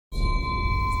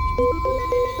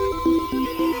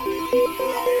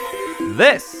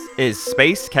This is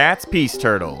Space Cats Peace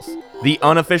Turtles, the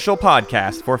unofficial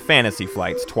podcast for Fantasy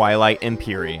Flight's Twilight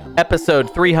Imperium.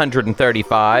 Episode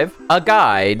 335, A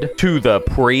Guide to the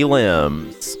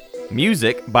Prelims.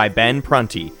 Music by Ben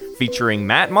Prunty, featuring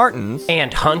Matt Martins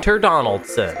and Hunter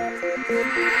Donaldson.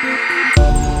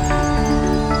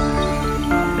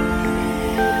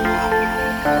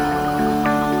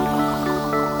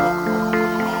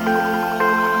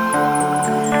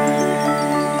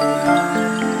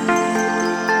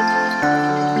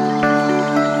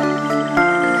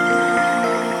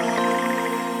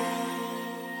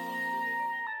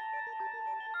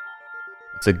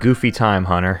 It's a goofy time,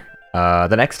 Hunter.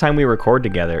 The next time we record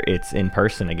together, it's in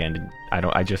person again.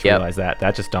 I just realized that.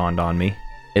 That just dawned on me.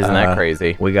 Isn't that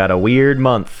crazy? We got a weird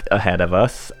month ahead of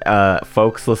us.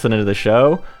 Folks listening to the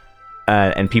show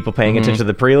and people paying attention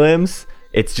to the prelims,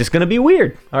 it's just going to be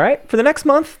weird, all right? For the next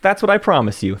month, that's what I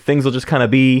promise you. Things will just kind of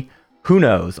be, who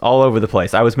knows, all over the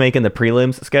place. I was making the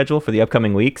prelims schedule for the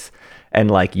upcoming weeks,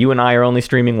 and like you and I are only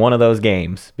streaming one of those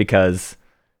games because...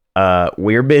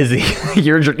 we're busy.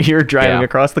 You're driving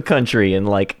across the country in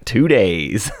like 2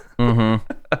 days.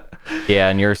 Yeah,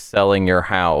 and you're selling your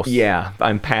house. Yeah,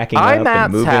 I'm packing Buy up Matt's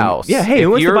and moving. house. Yeah, hey,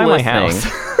 who wants to buy my listening,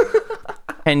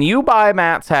 house? Can you buy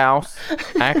Matt's house?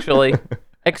 Actually,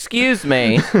 excuse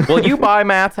me. Will you buy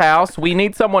Matt's house? We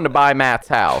need someone to buy Matt's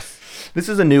house. This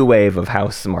is a new wave of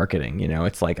house marketing. You know,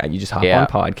 it's like you just hop on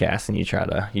podcasts and you try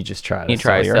to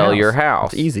sell your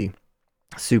house. It's easy,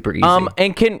 super easy.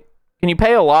 And can you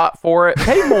pay a lot for it?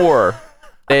 Pay more.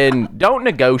 Then don't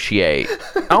negotiate.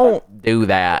 Don't do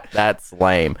that. That's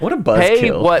lame. What a buzzkill.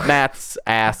 Pay what Matt's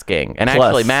asking. And Plus,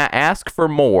 actually, Matt, ask for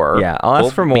more. Yeah, I'll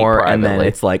ask for more, and then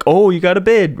it's like, oh, you got a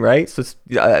bid, right? So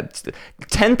it's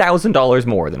 $10,000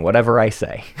 more than whatever I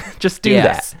say. Just do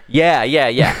that. Yeah.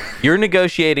 Your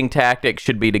negotiating tactic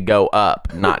should be to go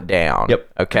up, not down. Yep.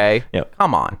 Okay? Yep.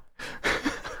 Come on.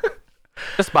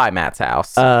 Just buy Matt's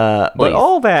house. But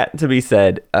all that to be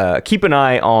said, keep an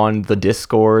eye on the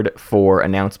Discord for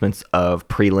announcements of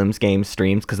prelims game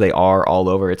streams, because they are all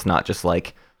over. It's not just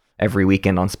like every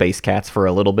weekend on Space Cats for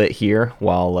a little bit here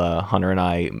while Hunter and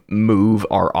I move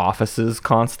our offices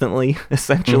constantly,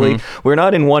 essentially. We're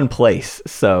not in one place,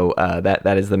 so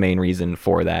that is the main reason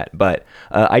for that. But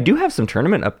I do have some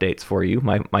tournament updates for you,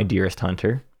 my dearest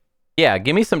Hunter. Yeah,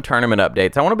 give me some tournament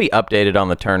updates. I want to be updated on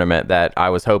the tournament that I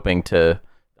was hoping to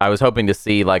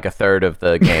see like a third of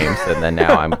the games, and then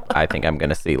now I think I'm going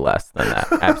to see less than that.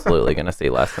 Absolutely going to see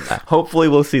less than that. Hopefully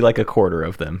we'll see like a quarter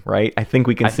of them, right? I think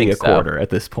we can see a quarter at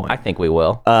this point. I think we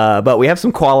will. But we have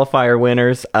some qualifier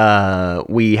winners.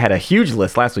 We had a huge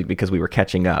list last week because we were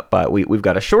catching up, but we've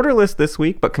got a shorter list this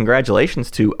week, but congratulations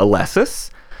to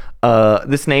Alessis.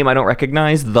 This name I don't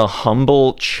recognize. The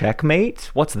Humble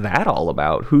Checkmate. What's that all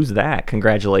about? Who's that?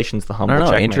 Congratulations, The Humble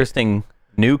Checkmate. Interesting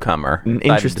newcomer.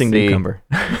 Newcomer.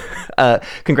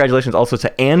 Congratulations also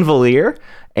to Ann Valier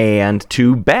and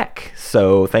to Beck.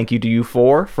 So thank you to you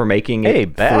four for making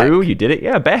it through. You did it.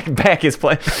 Yeah, Beck is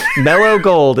playing. Mellow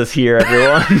Gold is here,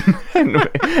 everyone,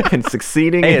 and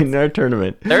succeeding in our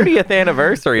tournament. 30th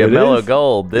anniversary of Mellow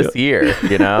Gold this year.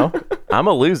 You know, I'm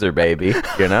a loser, baby.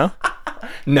 You know.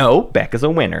 No, Beck is a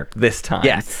winner this time.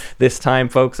 Yes. This time,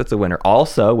 folks, it's a winner.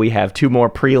 Also, we have two more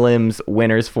prelims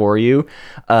winners for you.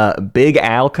 Big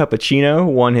Al Cappuccino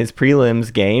won his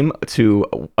prelims game to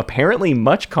apparently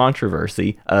much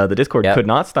controversy. The Discord could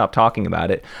not stop talking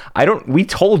about it. We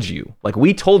told you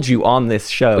on this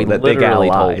show that Big Al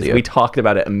lies. We talked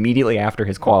about it immediately after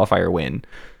his qualifier win.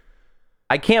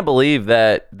 I can't believe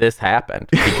that this happened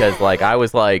because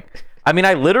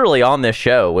I literally on this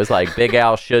show was like, Big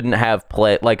Al shouldn't have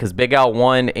played, because Big Al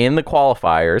won in the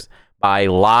qualifiers by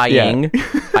lying,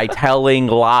 by telling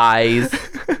lies.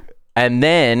 And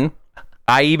then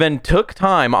I even took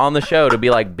time on the show to be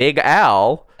like, Big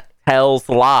Al tells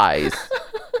lies.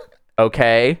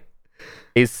 Okay?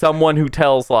 Is someone who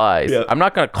tells lies. Yep. I'm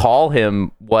not going to call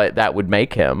him what that would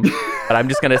make him, but I'm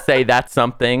just going to say that's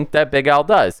something that Big Al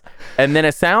does. And then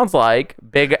it sounds like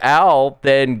Big Al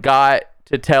then got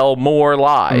to tell more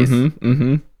lies.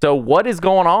 So what is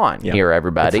going on here,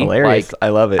 everybody? It's hilarious. I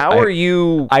love it. How are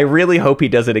you? I really hope he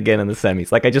does it again in the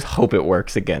semis. I just hope it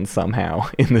works again somehow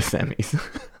in the semis.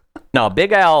 No,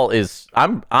 Big Al is.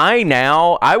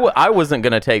 I wasn't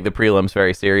gonna take the prelims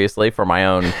very seriously for my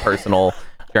own personal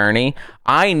journey.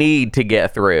 I need to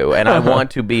get through, and I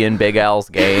want to be in Big Al's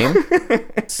game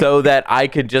so that I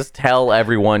could just tell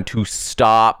everyone to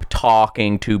stop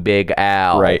talking to Big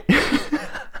Al. Right.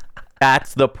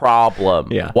 That's the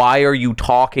problem. Yeah. Why are you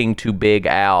talking to Big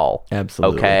Al?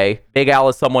 Absolutely. Okay? Big Al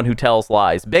is someone who tells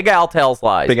lies. Big Al tells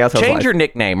lies. Big Al tells Change lies. your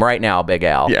nickname right now, Big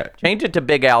Al. Yeah. Change it to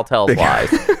Big Al tells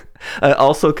lies.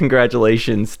 Also,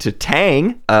 congratulations to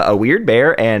Tang, a weird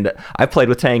bear, and I've played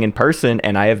with Tang in person,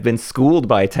 and I have been schooled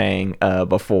by Tang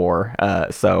before,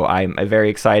 so I'm very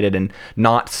excited and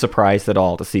not surprised at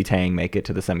all to see Tang make it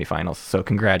to the semifinals, so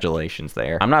congratulations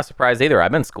there. I'm not surprised either.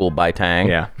 I've been schooled by Tang.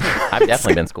 Yeah. I've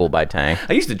definitely been schooled by Tang.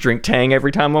 I used to drink Tang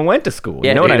every time I went to school. Yeah,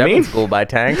 You know dude, what I I've mean? been schooled by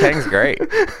Tang. Tang's great.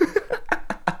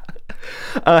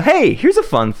 Hey, here's a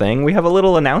fun thing. We have a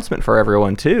little announcement for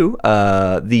everyone too.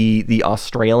 The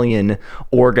Australian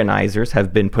organizers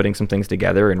have been putting some things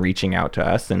together and reaching out to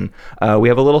us, and we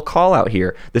have a little call out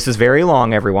here. This is very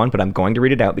long, everyone, but I'm going to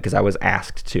read it out because I was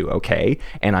asked to. Okay,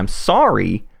 and I'm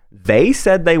sorry. They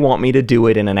said they want me to do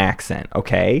it in an accent.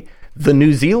 Okay. The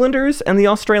New Zealanders and the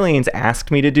Australians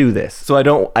asked me to do this,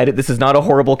 so this is not a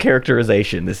horrible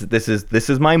characterization. This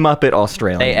is my Muppet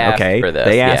Australian. They asked okay, for this.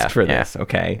 they Yeah, asked for yeah. this.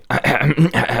 Okay.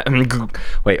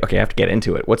 Wait. Okay, I have to get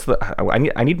into it.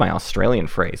 I need my Australian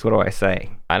phrase. What do I say?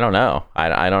 I don't know.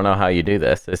 I don't know how you do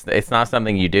this. It's not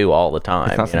something you do all the time.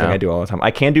 It's not you something know? I do all the time.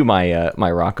 I can do my my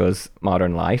Rocco's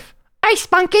Modern Life. Hey,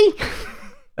 Spunky.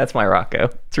 That's my Rocco.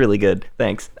 It's really good.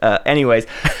 Thanks. Anyways,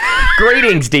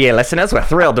 greetings, dear listeners. We're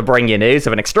thrilled to bring you news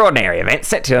of an extraordinary event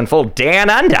set to unfold down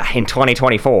under in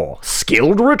 2024.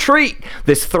 Skilled Retreat.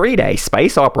 This 3-day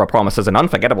space opera promises an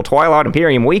unforgettable Twilight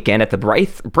Imperium weekend at the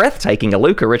breathtaking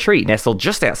Iluka Retreat, nestled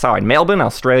just outside Melbourne,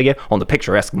 Australia, on the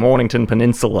picturesque Mornington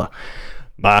Peninsula.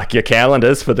 Mark your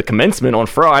calendars for the commencement on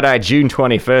Friday, June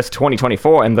 21st,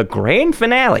 2024, and the grand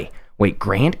finale. Wait,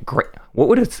 what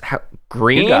would it...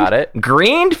 Grand, You got it.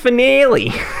 Grand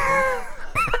finale.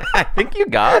 I think you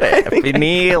got it.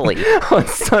 Finale.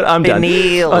 I'm done.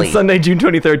 Finale. On Sunday, June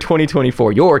 23rd,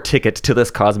 2024, your ticket to this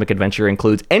cosmic adventure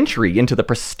includes entry into the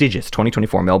prestigious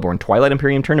 2024 Melbourne Twilight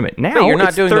Imperium tournament. Now, Wait, you're not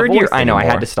it's doing the third year. voice I know, I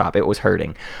anymore. had to stop. It was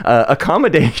hurting.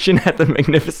 Accommodation at the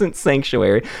magnificent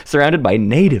sanctuary surrounded by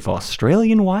native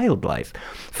Australian wildlife.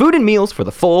 Food and meals for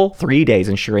the full 3 days,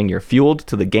 ensuring you're fueled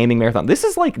to the gaming marathon. This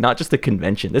is like not just a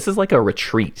convention. This is like a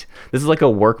retreat. This is like a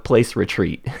workplace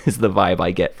retreat is the vibe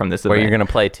I get from this event. Where you're going to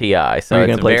play TI. So Where you're it's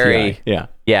gonna play very... TI. Yeah.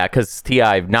 Yeah, because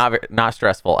TI, not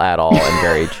stressful at all and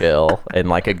very chill and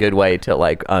like a good way to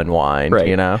like unwind, Right.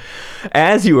 you know?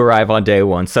 As you arrive on day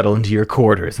one, settle into your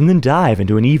quarters and then dive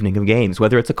into an evening of games.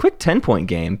 Whether it's a quick 10-point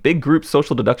game, big group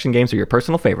social deduction games, or your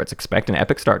personal favorites, expect an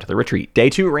epic start to the retreat. Day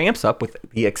 2 ramps up with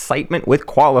the excitement with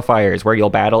qualifiers, where you'll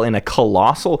battle in a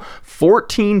colossal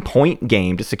 14-point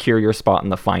game to secure your spot in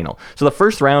the final. So the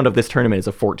first round of this tournament is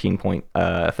a 14-point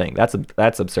thing.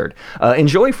 That's absurd.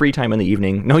 Enjoy free time in the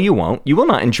evening. No, you won't. You will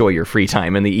not enjoy your free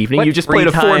time in the evening. What You just free played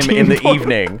a time 14 in the point-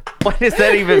 evening. What does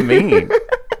that even mean?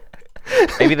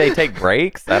 Maybe they take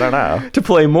breaks? I don't know. To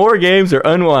play more games or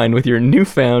unwind with your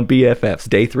newfound BFFs,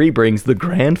 Day 3 brings the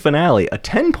grand finale, a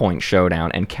 10-point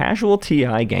showdown and casual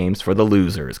TI games for the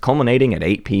losers, culminating at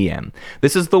 8 p.m.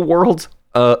 This is the world's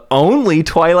only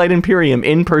Twilight Imperium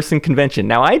in-person convention.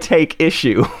 Now, I take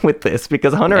issue with this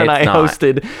because Hunter and It's I not.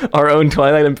 hosted our own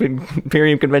Twilight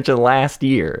Imperium convention last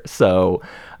year, so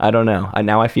I don't know.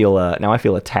 Now I feel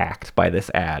attacked by this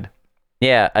ad.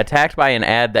 Yeah, attacked by an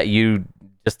ad that you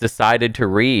just decided to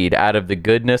read out of the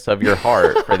goodness of your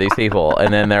heart for these people.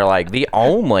 And then they're like,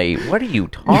 what are you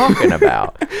talking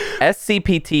about?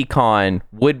 SCPT Con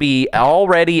would be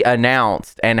already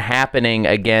announced and happening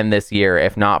again this year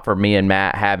if not for me and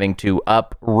Matt having to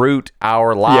uproot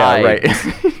our lives. Yeah,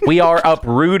 right. We are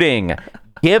uprooting.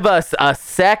 Give us a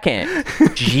second.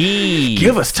 Jeez.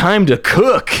 Give us time to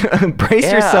cook. Brace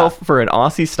Yeah. yourself for an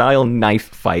Aussie-style knife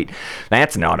fight.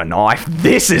 That's not a knife.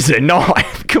 This is a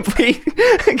knife. Complete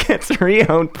against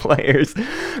renowned players.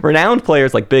 Renowned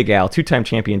players like Big Al, two-time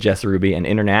champion Jess Ruby, and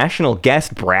international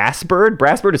guest Brassbird.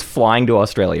 Brassbird is flying to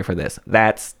Australia for this.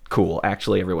 That's cool.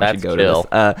 Actually, everyone should That's go chill.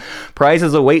 to this.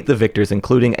 Prizes await the victors,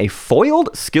 including a foiled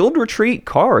Skilled Retreat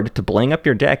card to bling up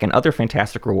your deck and other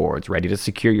fantastic rewards. Ready to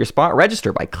secure your spot?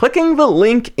 Register by clicking the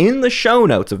link in the show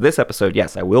notes of this episode.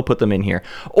 Yes, I will put them in here.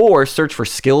 Or search for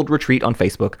Skilled Retreat on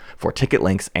Facebook for ticket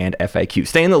links and FAQ.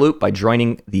 Stay in the loop by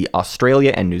joining the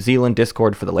Australia and New Zealand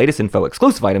Discord for the latest info,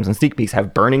 exclusive items, and sneak peeks.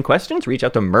 Have burning questions? Reach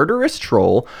out to Murderous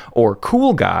Troll or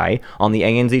Cool Guy on the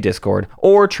ANZ Discord,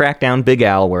 or track down Big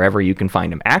Al wherever you can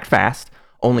find him. Act fast.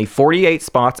 Only 48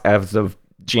 spots as of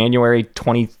January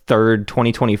 23rd,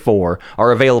 2024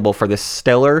 are available for this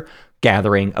stellar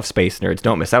gathering of space nerds.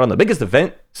 Don't miss out on the biggest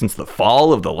event since the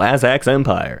fall of the Lazax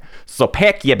Empire. So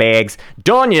pack your bags,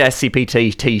 don your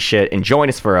SCPT t-shirt, and join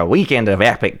us for a weekend of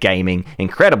epic gaming,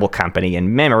 incredible company,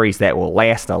 and memories that will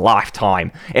last a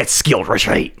lifetime at Skilled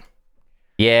Retreat.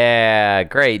 Yeah,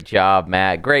 great job,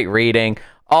 Matt. Great reading.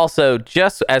 Also,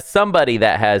 just as somebody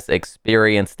that has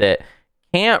experienced it,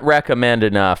 can't recommend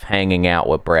enough hanging out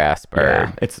with Brassbird.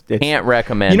 Yeah, it's can't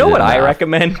recommend. You know it what enough. I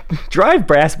recommend? Drive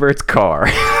Brassbird's car.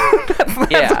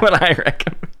 That's what I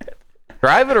recommend.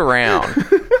 Drive it around.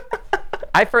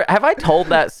 Have I told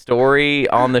that story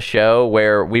on the show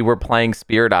where we were playing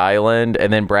Spirit Island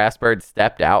and then Brassbird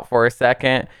stepped out for a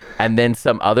second and then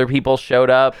some other people showed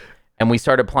up and we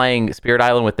started playing Spirit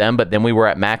Island with them, but then we were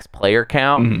at max player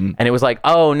count and it was like,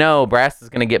 oh no, Brass is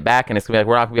going to get back and it's going to be like,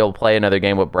 we're not going to be able to play another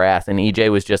game with Brass. And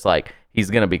EJ was just like, he's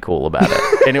going to be cool about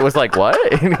it. And it was like, what?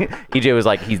 And EJ was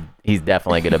like, he's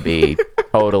definitely going to be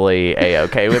totally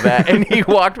A-okay with that. And he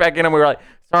walked back in and we were like,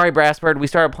 sorry, Brassbird, we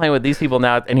started playing with these people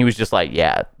now. And he was just like,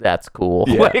 yeah, that's cool.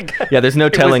 Yeah, there's no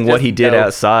telling what he did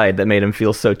outside that made him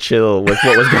feel so chill with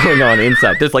what was going on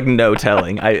inside. There's like no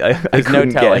telling. There's no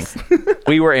telling.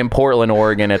 We were in Portland,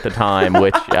 Oregon at the time,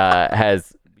 which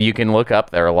has, you can look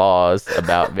up their laws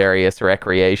about various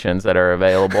recreations that are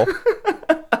available.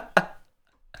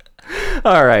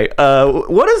 All right.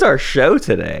 What is our show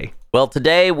today? Well,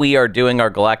 today we are doing our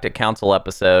Galactic Council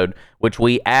episode, which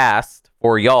we asked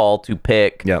for y'all to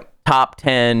pick top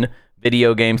 10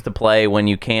 video games to play when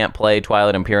you can't play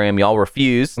Twilight Imperium. Y'all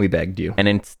refused. We begged you. And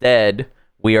instead,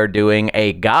 we are doing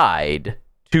a guide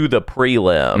to the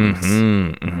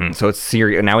prelims. So it's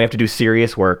serious. Now we have to do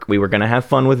serious work. We were going to have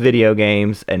fun with video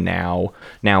games, and now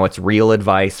it's real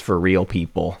advice for real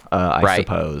people, I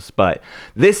suppose. But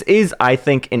this is, I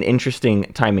think, an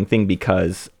interesting timing thing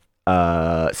because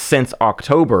since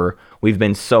October, we've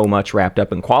been so much wrapped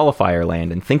up in qualifier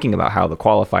land and thinking about how the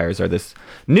qualifiers are this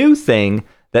new thing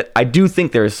that I do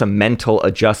think there is some mental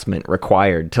adjustment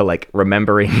required to like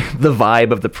remembering the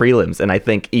vibe of the prelims. And I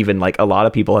think even like a lot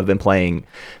of people have been playing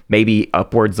maybe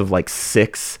upwards of like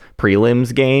 6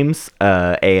 prelims games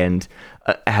and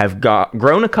have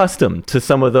grown accustomed to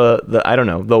some of the I don't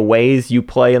know, the ways you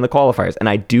play in the qualifiers. And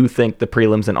I do think the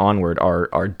prelims and onward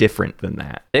are different than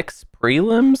that. 6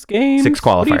 prelims games? 6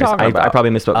 qualifiers. I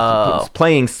probably misspoke.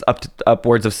 Playing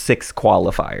upwards of 6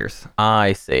 qualifiers.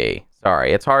 I see.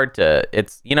 Sorry. It's hard to,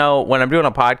 when I'm doing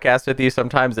a podcast with you,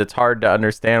 sometimes it's hard to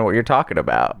understand what you're talking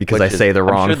about. Because I say the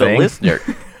wrong thing.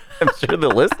 I'm sure the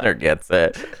listener gets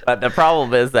it. But the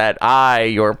problem is that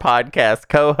your podcast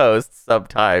co-host,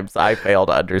 sometimes I fail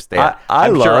to understand.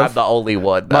 I'm sure I'm the only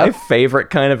one, though. My favorite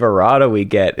kind of errata we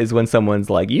get is when someone's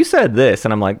like, you said this.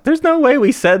 And I'm like, there's no way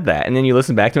we said that. And then you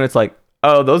listen back to it, and it's like,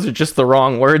 oh, those are just the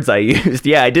wrong words I used.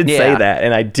 Yeah, I did say that.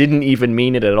 And I didn't even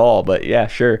mean it at all. But yeah,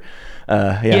 sure.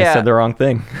 I said the wrong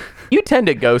thing. You tend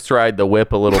to ghost ride the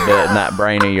whip a little bit in that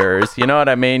brain of yours. You know what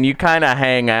I mean? You kind of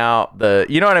hang out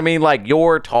you know what I mean? Like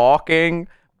you're talking,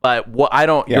 but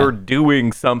you're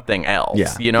doing something else.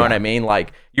 Yeah. You know what I mean?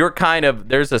 Like you're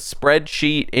there's a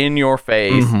spreadsheet in your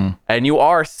face and you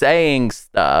are saying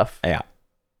stuff. Yeah.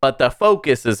 But the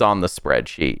focus is on the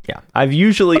spreadsheet. Yeah. I've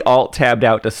usually alt-tabbed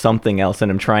out to something else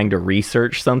and I'm trying to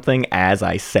research something as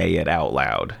I say it out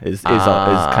loud is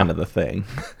kind of the thing.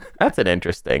 That's an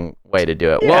interesting way to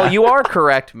do it. Yeah. Well, you are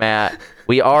correct, Matt.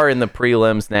 We are in the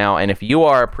prelims now, and if you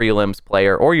are a prelims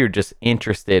player or you're just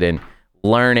interested in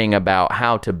learning about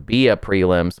how to be a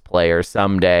prelims player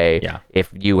someday,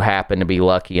 if you happen to be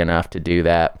lucky enough to do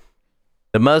that,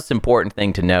 the most important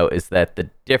thing to note is that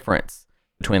the difference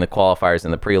between the qualifiers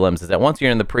and the prelims is that once you're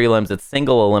in the prelims, it's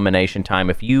single elimination time.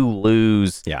 If you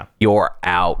lose, you're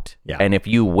out. Yeah. And if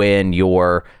you win,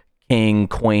 you're king,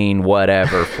 queen,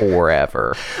 whatever,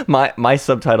 forever. My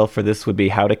subtitle for this would be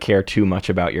How to Care Too Much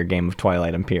About Your Game of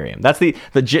Twilight Imperium. That's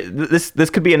this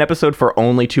could be an episode for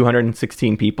only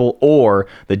 216 people, or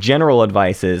the general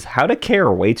advice is how to care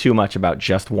way too much about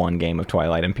just one game of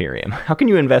Twilight Imperium. How can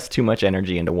you invest too much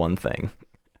energy into one thing?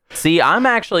 See, I'm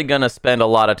actually going to spend a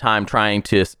lot of time trying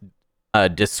to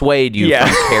dissuade you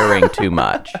from caring too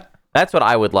much. That's what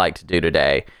I would like to do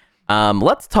today.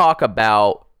 Let's talk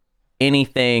about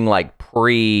anything like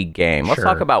pre-game. Let's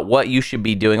talk about what you should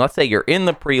be doing. Let's say you're in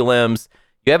the prelims.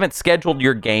 You haven't scheduled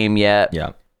your game yet.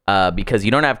 Yeah. Because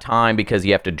you don't have time because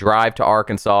you have to drive to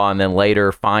Arkansas and then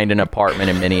later find an apartment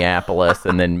in Minneapolis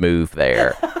and then move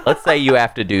there. Let's say you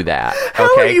have to do that. How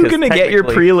are you going to get your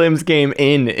prelims game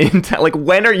in time? Like,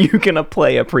 when are you going to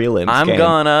play a prelims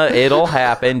game? It'll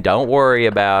happen. Don't worry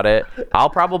about it. I'll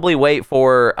probably wait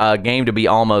for a game to be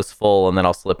almost full and then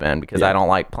I'll slip in because I don't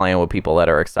like playing with people that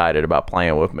are excited about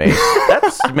playing with me.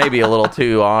 That's maybe a little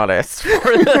too honest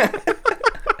for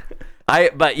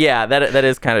But yeah, that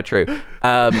is kind of true.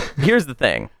 Here's the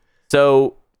thing.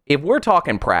 So if we're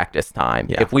talking practice time,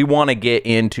 if we want to get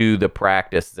into the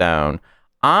practice zone,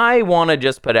 I want to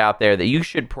just put out there that you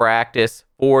should practice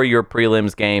for your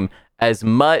prelims game as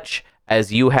much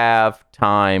as you have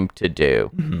time to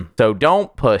do. So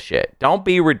don't push it. Don't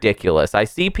be ridiculous. I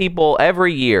see people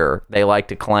every year, they like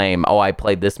to claim, oh, I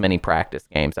played this many practice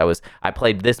games. I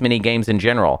played this many games in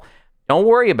general. Don't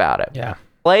worry about it. Yeah.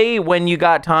 Play when you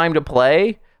got time to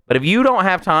play. But if you don't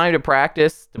have time to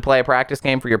play a practice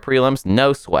game for your prelims,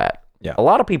 no sweat. Yeah. A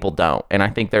lot of people don't. And I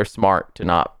think they're smart to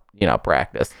not,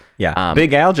 practice. Yeah.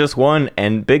 Big Al just won,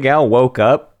 and Big Al woke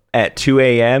up at 2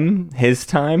 a.m. his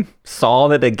time, saw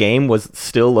that a game was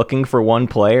still looking for one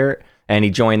player, and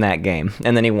he joined that game,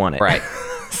 and then he won it. Right.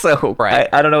 So right.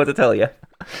 I don't know what to tell you.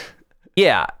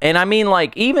 Yeah. And I mean,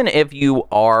 like, even if you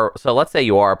are, so let's say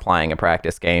you are playing a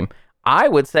practice game, I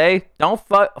would say don't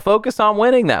focus on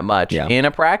winning that much in a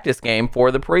practice game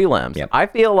for the prelims. Yep. I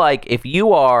feel like if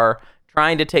you are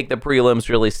trying to take the prelims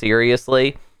really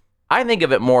seriously, I think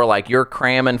of it more like you're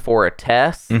cramming for a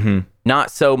test, not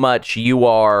so much you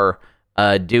are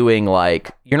doing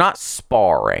like, you're not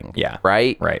sparring,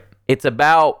 right? Right. It's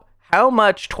about how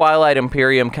much Twilight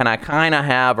Imperium can I kind of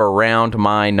have around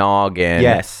my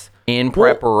noggin in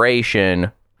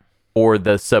preparation for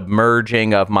the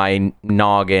submerging of my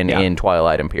noggin in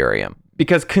Twilight Imperium.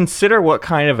 Because consider what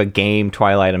kind of a game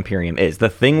Twilight Imperium is. The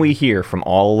thing we hear from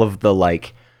all of the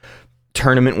like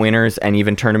tournament winners and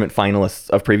even tournament finalists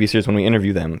of previous years when we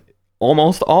interview them,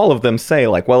 almost all of them say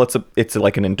like, well, it's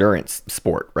like an endurance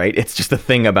sport, right? It's just a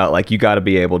thing about like, you got to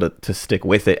be able to stick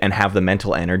with it and have the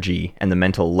mental energy and the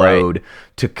mental load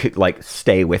to like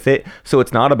stay with it. So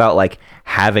it's not about like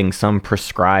having some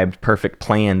prescribed perfect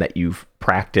plan that you've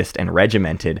practiced and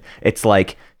regimented. It's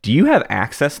like, do you have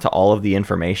access to all of the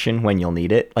information when you'll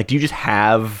need it? Like, do you just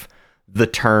have the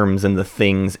terms and the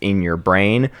things in your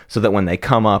brain so that when they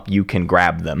come up, you can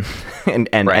grab them and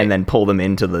then pull them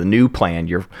into the new plan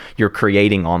you're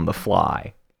creating on the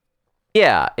fly?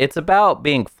 Yeah, it's about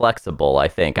being flexible, I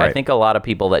think. Right. I think a lot of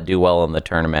people that do well in the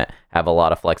tournament have a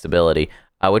lot of flexibility,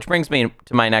 which brings me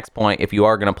to my next point. If you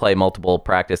are going to play multiple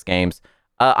practice games,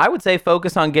 I would say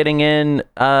focus on getting in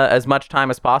as much time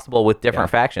as possible with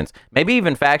different factions. Maybe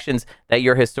even factions that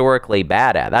you're historically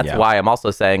bad at. That's why I'm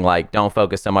also saying, like, don't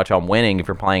focus so much on winning if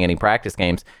you're playing any practice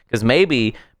games, because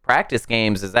maybe practice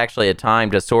games is actually a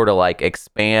time to sort of, like,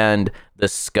 expand the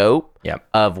scope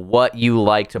of what you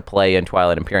like to play in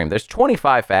Twilight Imperium. There's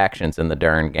 25 factions in the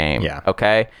darn game,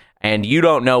 okay? And you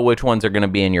don't know which ones are going to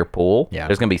be in your pool.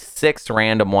 There's going to be 6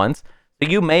 random ones. So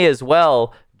you may as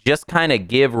well just kind of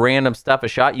give random stuff a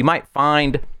shot. You might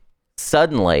find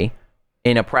suddenly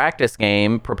in a practice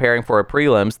game preparing for a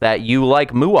prelims that you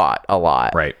like Muat a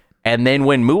lot. Right. And then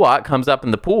when Muat comes up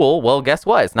in the pool, well, guess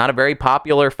what? It's not a very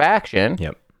popular faction.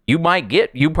 Yep. You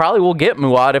probably will get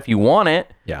Muat if you want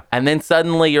it. Yeah. And then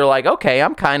suddenly you're like, okay,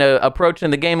 I'm kind of approaching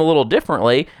the game a little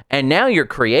differently. And now your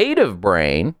creative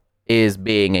brain is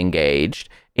being engaged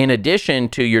in addition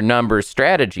to your numbers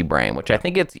strategy brain, which I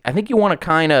think you want to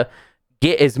kind of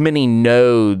get as many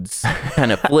nodes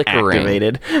kind of flickering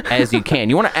activated as you can.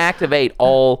 You want to activate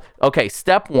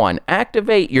step 1,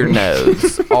 activate your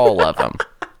nodes, all of them.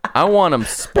 I want them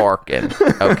sparking,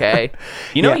 okay?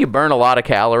 You burn a lot of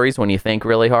calories when you think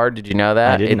really hard. Did you know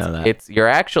that? I didn't know that. You're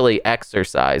actually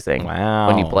exercising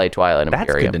when you play Twilight Imperium.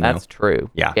 That's good to know. That's true.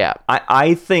 Yeah.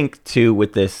 I think too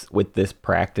with this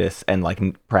practice and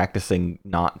like practicing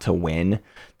not to win,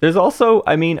 there's also,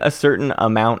 I mean, a certain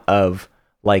amount of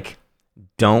like,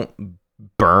 don't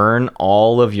burn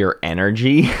all of your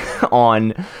energy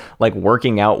on like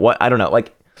working out I don't know,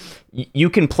 like you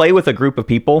can play with a group of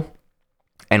people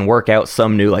and work out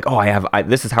some new, like,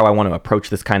 this is how I want to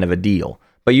approach this kind of a deal.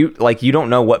 But you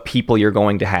don't know what people you're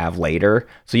going to have later.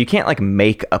 So you can't like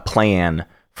make a plan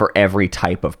for every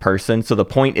type of person. So the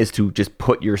point is to just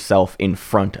put yourself in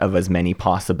front of as many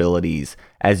possibilities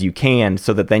as you can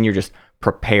so that then you're just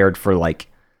prepared for like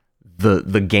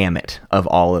the gamut of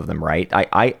all of them, right?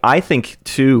 I think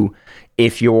too,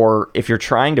 if you're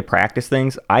trying to practice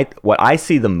things, what I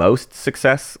see the most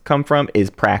success come from is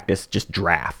practice just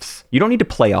drafts. You don't need to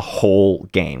play a whole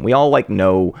game. We all like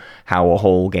know how a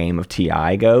whole game of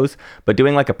TI goes, but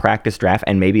doing like a practice draft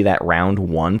and maybe that round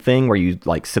 1 thing where you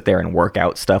like sit there and work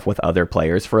out stuff with other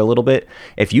players for a little bit,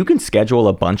 if you can schedule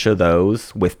a bunch of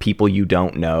those with people you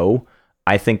don't know,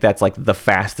 I think that's like the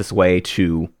fastest way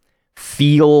to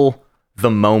feel the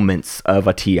moments of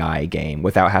a TI game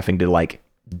without having to like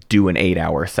do an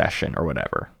 8-hour session or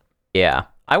whatever. Yeah.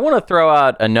 I want to throw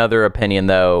out another opinion,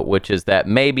 though, which is that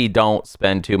maybe don't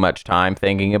spend too much time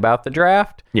thinking about the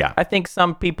draft. Yeah. I think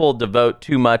some people devote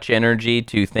too much energy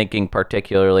to thinking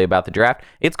particularly about the draft.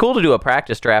 It's cool to do a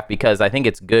practice draft because I think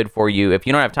it's good for you. If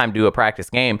you don't have time to do a practice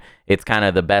game, it's kind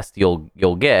of the best you'll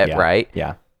get, right?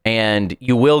 Yeah. And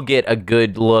you will get a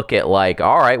good look at like,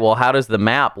 all right, well, how does the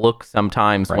map look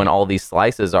sometimes when all these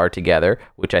slices are together,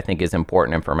 which I think is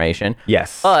important information.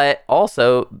 Yes. But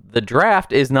also, the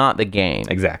draft is not the game.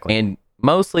 Exactly. And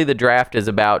mostly the draft is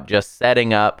about just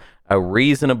setting up a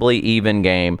reasonably even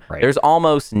game. Right. There's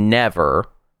almost never,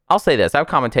 I'll say this, I've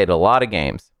commentated a lot of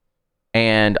games.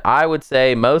 And I would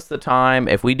say most of the time,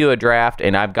 if we do a draft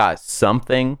and I've got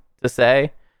something to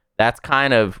say, that's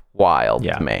kind of wild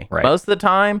to me. Right. Most of the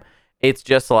time, it's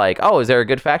just like, oh, is there a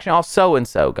good faction? Oh,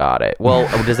 so-and-so got it. Well,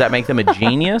 does that make them a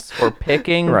genius for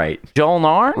picking Joel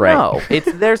Narn? Right. No.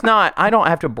 There's not, I don't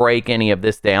have to break any of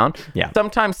this down. Yeah.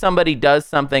 Sometimes somebody does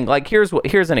something, like here's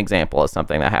an example of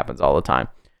something that happens all the time.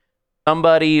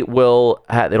 Somebody will,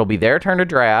 it'll be their turn to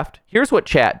draft. Here's what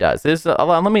chat does.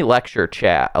 Let me lecture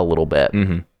chat a little bit.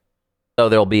 Mm-hmm. So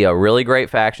there'll be a really great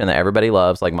faction that everybody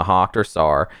loves, like Mahawked or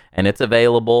Sar, and it's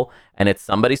available, and it's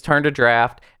somebody's turn to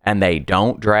draft, and they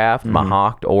don't draft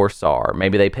Mahawked or Sar.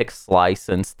 Maybe they pick Slice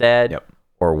instead,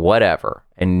 or whatever.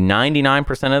 And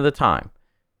 99% of the time,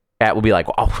 chat will be like,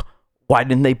 oh, why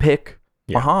didn't they pick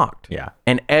Mahawked? Yeah.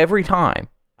 And every time,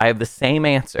 I have the same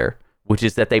answer, which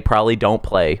is that they probably don't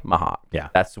play Mahawked. Yeah.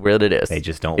 That's what it is. They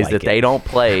just don't is like that it. they don't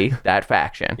play that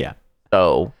faction. Yeah.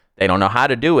 So they don't know how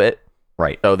to do it.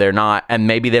 Right. So they're not, and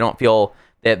maybe they don't feel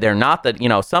that they're not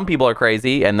the, some people are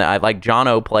crazy, and like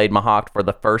Jono played Mahawked for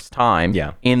the first time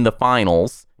in the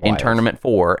finals in Tournament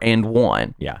 4 and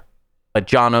won. Yeah. But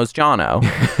Jono's Jono,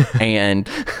 and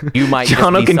you might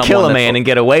Jono just be can kill a someone man and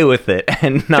get away with it,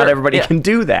 and not everybody can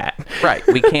do that. Right.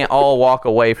 We can't all walk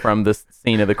away from the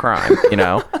scene of the crime,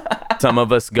 Some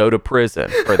of us go to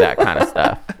prison for that kind of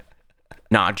stuff.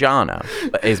 Not Jono,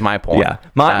 is my point. Yeah.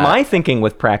 My thinking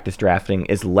with practice drafting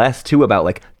is less, too, about,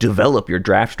 like, develop your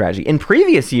draft strategy. In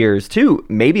previous years, too,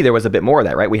 maybe there was a bit more of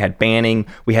that, right? We had banning.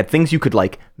 We had things you could,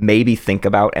 like, maybe think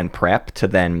about and prep to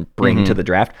then bring to the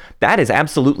draft. That is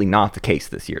absolutely not the case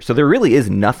this year. So there really is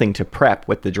nothing to prep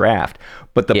with the draft.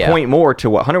 But the point more to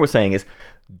what Hunter was saying is,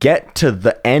 get to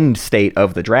the end state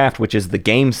of the draft, which is the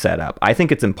game setup. I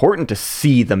think it's important to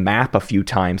see the map a few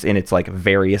times in its like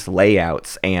various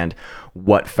layouts and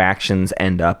what factions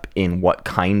end up in what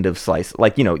kind of slice.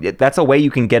 Like, that's a way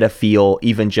you can get a feel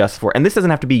even just for, and this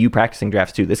doesn't have to be you practicing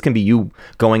drafts too. This can be you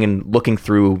going and looking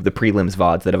through the prelims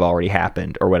VODs that have already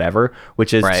happened or whatever,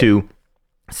 which is to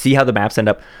see how the maps end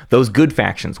up. Those good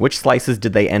factions, which slices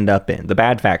did they end up in? The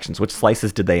bad factions, which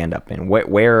slices did they end up in?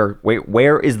 Where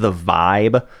is the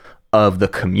vibe of the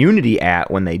community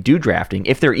at when they do drafting?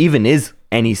 If there even is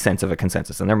any sense of a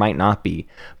consensus, and there might not be.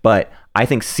 But I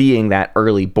think seeing that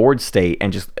early board state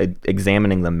and just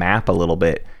examining the map a little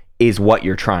bit is what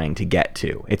you're trying to get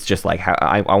to. It's just like how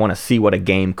I want to see what a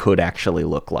game could actually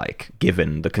look like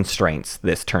given the constraints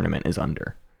this tournament is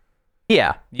under.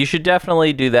 Yeah, you should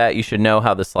definitely do that. You should know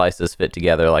how the slices fit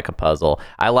together like a puzzle.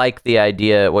 I like the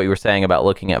idea, what you were saying about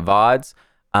looking at VODs.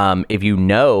 If you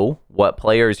know what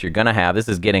players you're going to have, this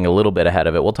is getting a little bit ahead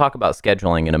of it. We'll talk about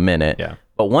scheduling in a minute. Yeah.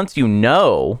 But once you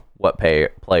know what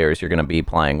players you're going to be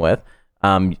playing with,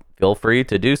 feel free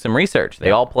to do some research.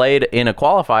 They all played in a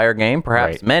qualifier game,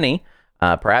 perhaps many.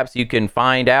 Perhaps you can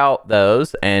find out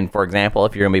those. And for example,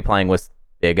 if you're going to be playing with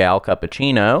Big Al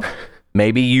Cappuccino,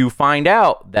 maybe you find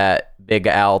out that Big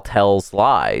Al tells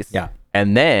lies. Yeah.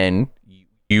 And then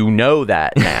you know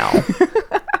that now.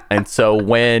 And so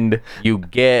when you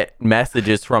get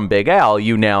messages from Big Al,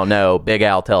 you now know Big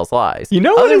Al tells lies.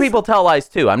 Other people tell lies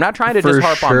too. I'm not trying to just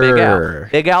harp on Big Al.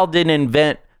 Big Al didn't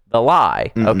invent the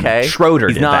lie, okay? Schroeder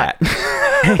did that.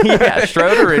 Yeah,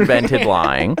 Schroeder invented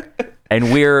lying.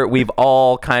 And we've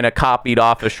all kind of copied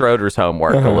off of Schroeder's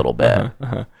homework a little bit.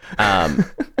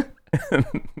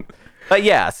 But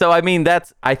yeah, so I mean,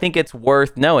 I think it's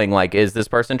worth knowing, like, is this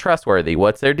person trustworthy?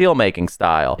 What's their deal-making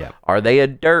style? Yep. Are they a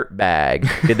dirt bag?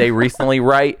 Did they recently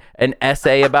write an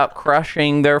essay about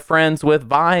crushing their friends with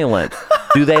violence?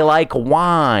 Do they like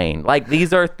wine? Like,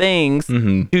 these are things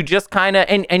to just kind of,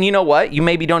 and you know what? You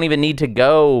maybe don't even need to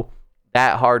go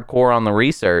that hardcore on the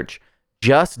research.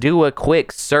 Just do a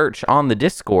quick search on the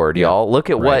Discord, y'all.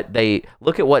 Look at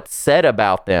what's said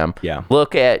about them. Yeah.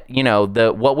 Look at,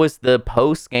 what was the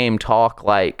post-game talk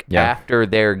like after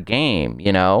their game,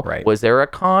 Right. Was there a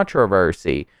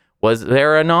controversy? Was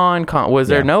there a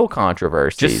there no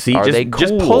controversy?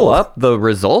 Just pull up the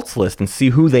results list and see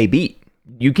who they beat.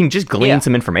 you can just glean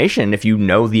some information if you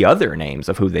know the other names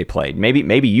of who they played.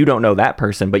 Maybe you don't know that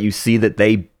person, but you see that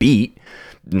they beat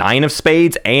Nine of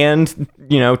Spades and,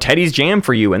 Teddy's Jam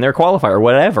for you in their qualifier or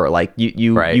whatever. Like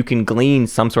you can glean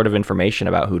some sort of information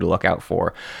about who to look out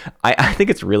for. I think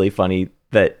it's really funny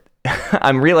that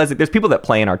I'm realizing there's people that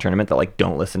play in our tournament that like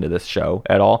don't listen to this show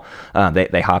at all.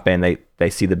 They hop in, they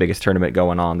see the biggest tournament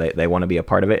going on, they want to be a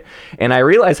part of it, and I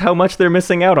realize how much they're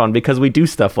missing out on because we do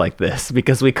stuff like this,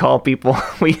 because we call people.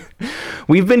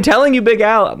 We've been telling you, Big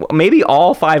Al, maybe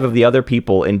all 5 of the other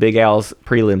people in Big Al's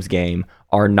prelims game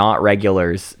are not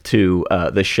regulars to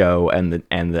the show and the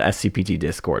SCPT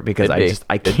Discord, because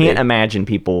I can't imagine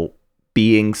people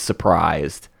being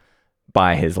surprised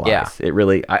by his lies. Yeah. It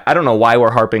really, I don't know why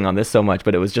we're harping on this so much,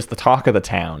 but it was just the talk of the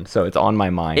town, so it's on my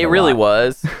mind. It really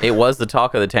was. It was the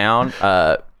talk of the town.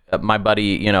 My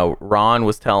buddy, Ron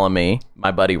was telling me,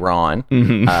 was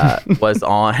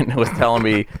telling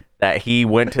me that he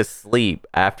went to sleep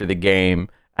after the game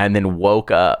and then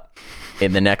woke up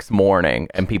in the next morning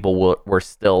and people were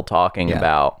still talking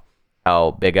about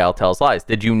how Big Al tells lies.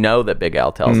 Did you know that Big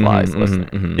Al tells lies?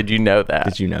 Listen, did you know that?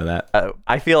 Did you know that?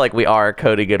 I feel like we are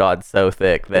coating it on so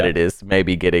thick that it is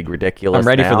maybe getting ridiculous. I'm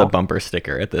ready now. for the bumper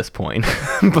sticker at this point.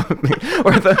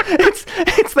 It's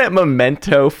that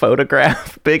memento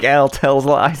photograph. Big Al tells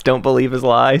lies. Don't believe his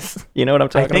lies. You know what I'm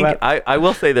talking about? I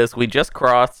will say this. We just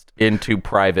crossed into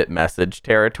private message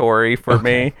territory for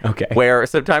me. Okay. Where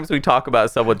sometimes we talk about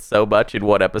someone so much in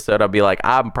one episode, I'll be like,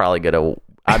 I'm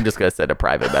just gonna send a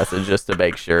private message just to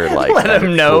make sure, like, let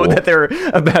them know that they're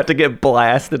about to get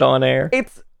blasted on air.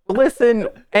 Listen,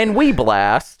 and we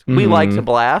blast. We like to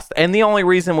blast, and the only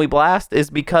reason we blast is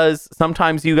because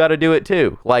sometimes you got to do it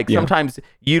too. Like sometimes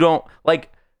you don't.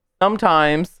 Like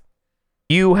sometimes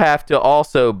you have to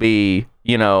also be,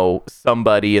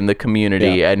 somebody in the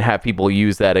community and have people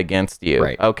use that against you.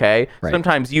 Right. Okay. Right.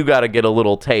 Sometimes you got to get a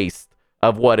little taste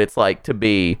of what it's like to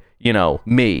be,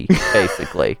 me,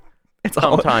 basically.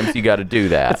 Sometimes you got to do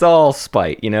that. It's all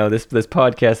spite. This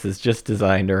podcast is just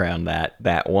designed around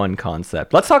that one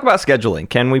concept. Let's talk about scheduling.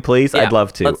 Can we please? Yeah, I'd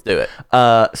love to. Let's do it.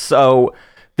 So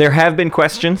there have been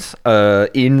questions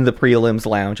in the prelims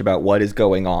lounge about what is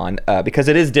going on, because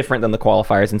it is different than the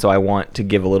qualifiers. And so I want to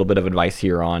give a little bit of advice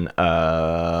here on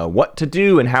what to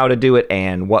do and how to do it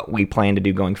and what we plan to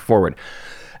do going forward.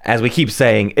 As we keep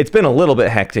saying, it's been a little bit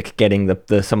hectic getting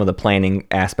the some of the planning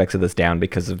aspects of this down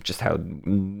because of just how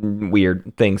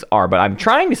weird things are. But I'm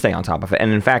trying to stay on top of it.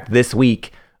 And in fact, this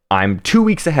week, I'm 2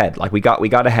 weeks ahead. Like we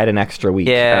got ahead an extra week.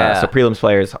 Yeah. So prelims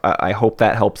players, I hope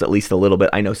that helps at least a little bit.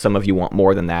 I know some of you want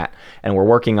more than that, and we're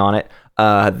working on it.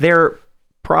 There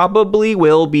probably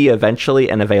will be eventually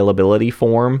an availability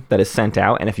form that is sent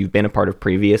out, and if you've been a part of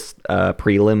previous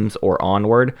prelims or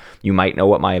onward, you might know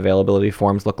what my availability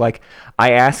forms look like.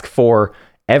 I ask for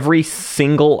every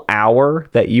single hour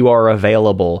that you are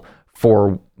available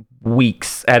for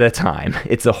weeks at a time.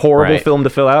 It's a horrible film to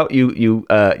fill out. You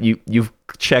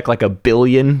check like 1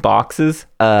 billion boxes,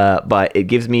 but it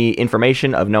gives me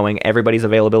information of knowing everybody's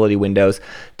availability windows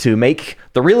to make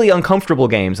the really uncomfortable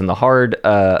games and the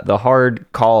hard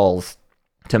calls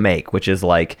to make, which is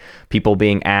like people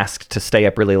being asked to stay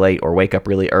up really late or wake up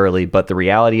really early. But the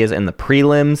reality is, in the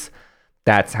prelims,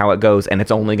 that's how it goes, and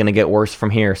it's only going to get worse from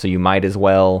here. So you might as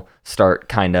well start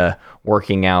kind of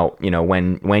working out,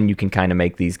 when you can kind of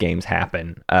make these games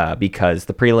happen, because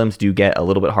the prelims do get a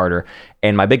little bit harder.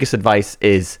 And my biggest advice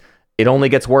is it only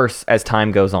gets worse as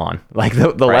time goes on. Like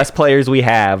the less players we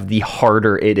have, the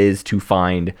harder it is to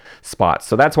find spots.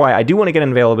 So that's why I do want to get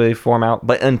an availability form out.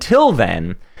 But until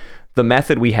then, the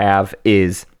method we have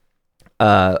is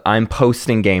I'm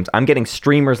posting games. I'm getting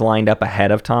streamers lined up ahead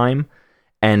of time,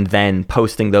 and then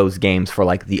posting those games for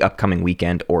like the upcoming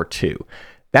weekend or two.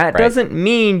 That doesn't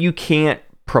mean you can't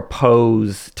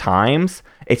propose times.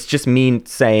 It's just me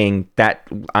saying that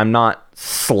I'm not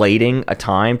slating a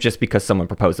time just because someone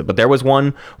proposed it. But there was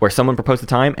one where someone proposed a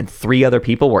time and 3 other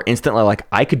people were instantly like,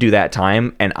 I could do that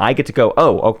time, and I get to go,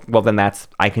 oh well, then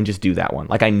I can just do that one.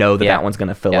 Like I know that one's going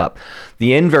to fill up.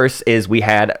 The inverse is we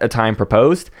had a time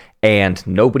proposed and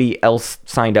nobody else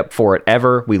signed up for it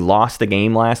ever. We lost a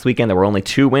game last weekend. There were only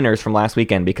 2 winners from last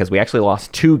weekend because we actually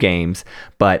lost 2 games,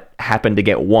 but happened to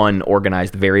get one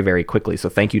organized very, very quickly. So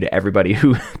thank you to everybody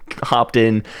who hopped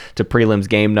in to prelims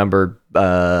game number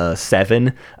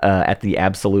 7 at the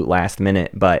absolute last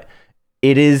minute. But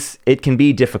it can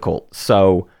be difficult.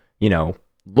 So,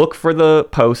 look for the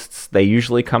posts. They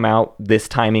usually come out this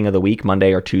timing of the week.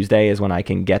 Monday or Tuesday is when I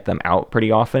can get them out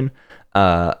pretty often.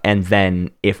 And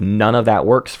then if none of that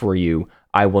works for you,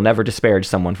 I will never disparage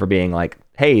someone for being like,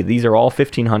 hey, these are all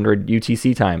 1500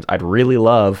 UTC times. I'd really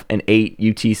love an 8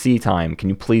 UTC time. Can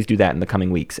you please do that in the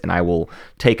coming weeks? And I will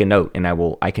take a note, and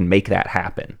I can make that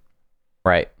happen.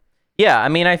 Right. Yeah, I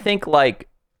mean, I think like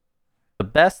the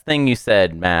best thing you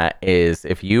said, Matt, is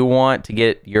if you want to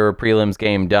get your prelims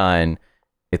game done,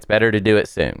 it's better to do it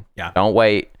soon. Yeah. Don't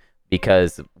wait,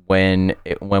 because when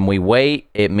we wait,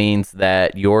 it means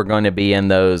that you're going to be in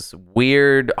those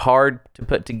weird, hard to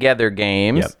put together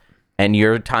games, Yep. and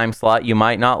your time slot, you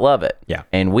might not love it. Yeah.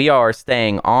 And we are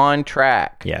staying on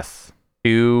track Yes.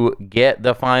 to get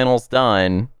the finals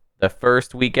done the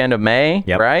first weekend of May,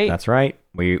 Yep, right? That's right.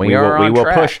 We are on will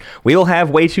track. push. We will have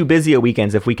way too busy a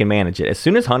weekends if we can manage it. As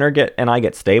soon as Hunter and I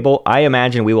get stable, I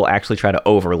imagine we will actually try to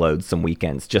overload some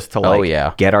weekends just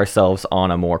to get ourselves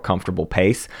on a more comfortable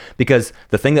pace. Because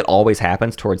the thing that always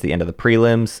happens towards the end of the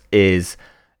prelims is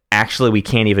actually we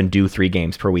can't even do 3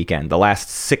 games per weekend. The last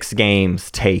 6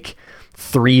 games take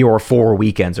 3 or 4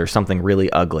 weekends or something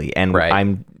really ugly. And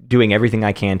I'm doing everything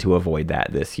I can to avoid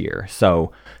that this year.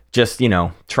 So just,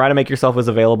 try to make yourself as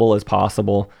available as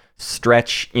possible.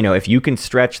 Stretch, if you can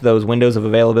stretch those windows of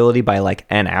availability by like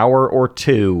an hour or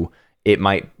 2, it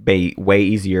might be way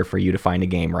easier for you to find a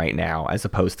game right now as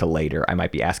opposed to later. I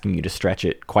might be asking you to stretch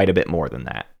it quite a bit more than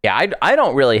that. Yeah, I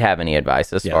don't really have any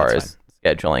advice as far as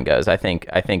scheduling goes. I think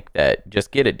that just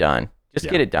get it done.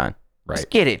 Get it done. Right. Just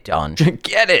get it done.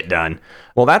 Get it done.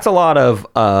 Well, that's a lot of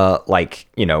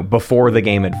before the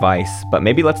game advice, but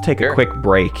maybe let's take a quick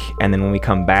break, and then when we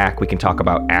come back, we can talk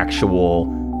about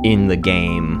actual in the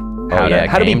game, how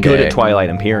to be good at Twilight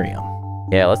Imperium.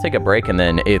 Yeah, let's take a break, and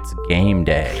then it's game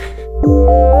day.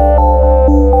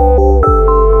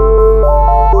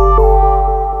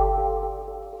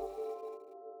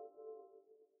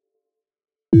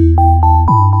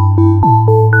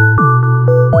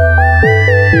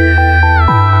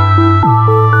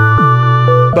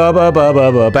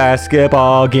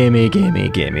 Basketball, gimme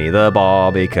the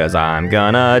ball because I'm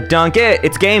gonna dunk it.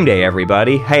 It's game day,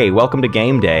 everybody. Hey, welcome to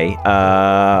game day.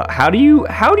 How do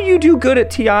you do good at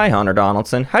TI, Hunter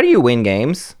Donaldson? How do you win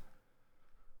games?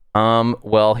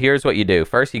 Well, here's what you do.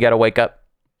 First, you gotta wake up.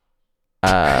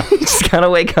 You just gotta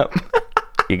wake up.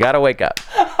 You gotta wake up.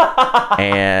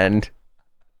 And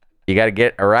you gotta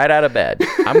get right out of bed.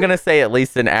 I'm gonna say at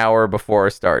least an hour before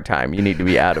start time, you need to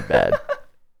be out of bed.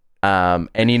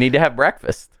 And you need to have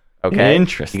breakfast. Okay.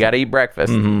 Interesting. You got to eat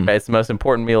breakfast. Mm-hmm. It's the most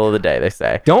important meal of the day, they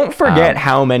say. Don't forget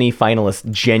how many finalists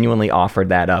genuinely offered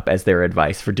that up as their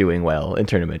advice for doing well in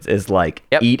tournaments is like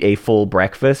eat a full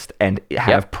breakfast and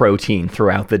have protein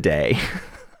throughout the day.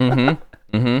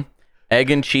 Mm-hmm. Mm-hmm.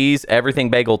 Egg and cheese, everything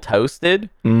bagel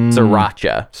toasted,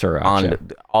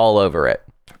 sriracha all over it.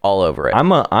 All over it.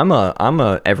 I'm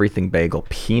a everything bagel,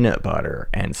 peanut butter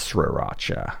and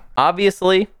sriracha.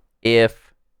 Obviously, if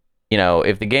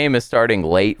the game is starting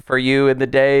late for you in the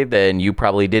day, then you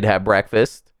probably did have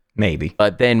breakfast. Maybe.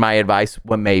 But then my advice,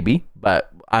 my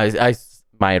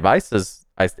advice is,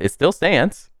 it still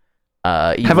stands.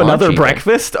 Have another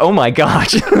breakfast? Oh my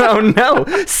gosh. Oh no.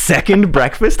 Second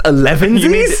breakfast?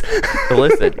 11sies?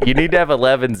 Listen, you need to have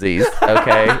 11sies,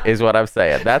 okay, is what I'm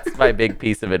saying. That's my big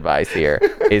piece of advice here,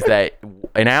 is that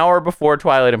an hour before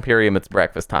Twilight Imperium, it's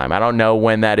breakfast time. I don't know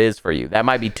when that is for you. That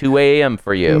might be 2 a.m.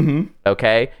 for you,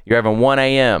 okay? You're having 1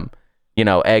 a.m.,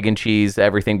 egg and cheese,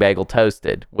 everything bagel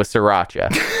toasted with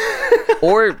sriracha.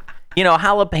 Or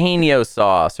jalapeno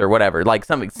sauce or whatever, like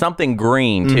something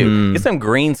green too. Get some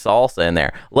green salsa in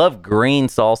there. Love green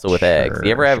salsa with eggs.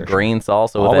 You ever have green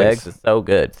salsa with eggs? It's so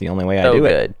good. It's the only way I do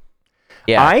it.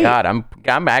 Yeah, God,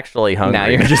 I'm actually hungry. Now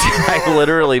you're just I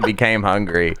literally became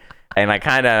hungry, and I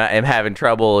kind of am having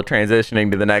trouble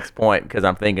transitioning to the next point because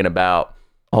I'm thinking about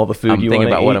all the food I'm thinking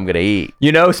about what I'm going to eat.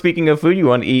 Speaking of food you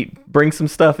want to eat, bring some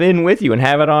stuff in with you and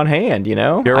have it on hand,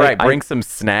 You're right. Bring some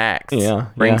snacks.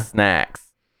 Bring snacks.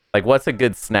 Like, what's a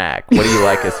good snack? What do you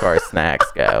like as far as snacks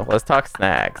go? Let's talk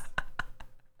snacks.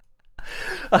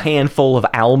 A handful of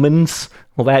almonds.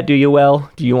 Will that do you well?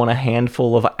 Do you want a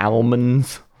handful of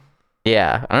almonds?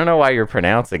 Yeah. I don't know why you're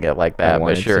pronouncing it like that,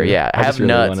 but sure. Yeah. Have really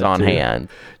nuts on hand.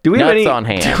 Do we have nuts on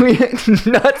hand?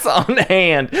 Nuts on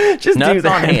hand. Just nuts do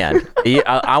that. on hand.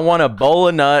 I want a bowl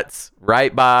of nuts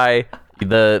right by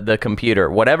the computer.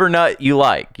 Whatever nut you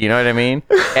like. You know what I mean?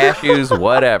 Cashews,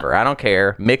 whatever. I don't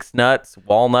care. Mixed nuts,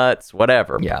 walnuts,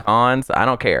 whatever. Yeah. Pecans, I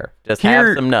don't care. Just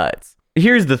have some nuts.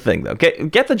 Here's the thing, though.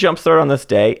 Get the jump start on this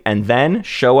day, and then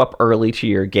show up early to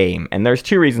your game. And there's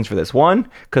 2 reasons for this. One,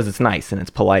 because it's nice and it's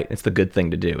polite. It's the good thing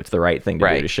to do. It's the right thing to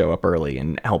do to show up early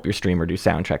and help your streamer do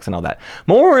sound checks and all that.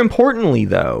 More importantly,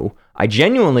 though, I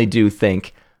genuinely do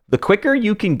think the quicker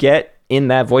you can get in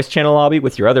that voice channel lobby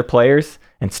with your other players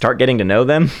and start getting to know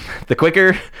them, the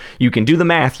quicker you can do the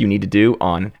math you need to do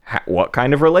on what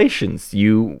kind of relations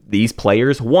these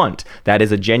players want. That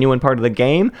is a genuine part of the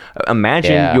game.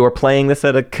 Imagine you're playing this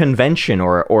at a convention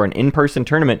or an in-person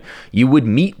tournament. You would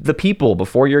meet the people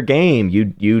before your game.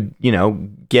 You know,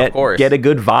 get a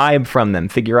good vibe from them,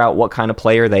 figure out what kind of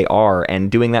player they are, and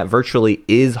doing that virtually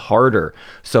is harder.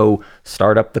 So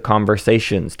start up the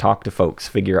conversations, talk to folks,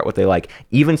 figure out what they like,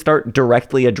 even start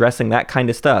directly addressing that kind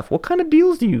of stuff. What kind of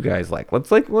deals do you guys like?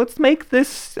 Let's make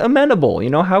this amenable. You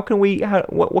know,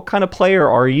 what kind of player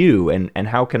are you, and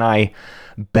how can I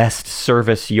best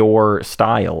service your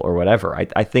style or whatever?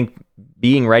 I think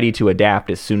being ready to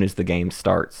adapt as soon as the game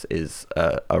starts is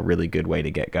a really good way to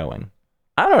get going.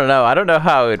 I don't know. I don't know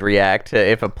how I would react to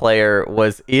if a player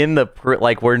was in the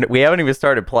we haven't even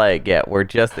started playing yet. We're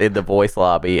just in the voice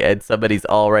lobby and somebody's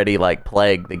already like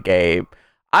playing the game.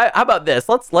 How about this?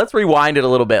 Let's rewind it a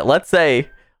little bit. Let's say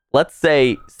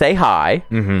hi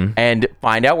and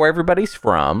find out where everybody's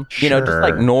from. Sure. You know, just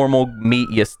like normal meet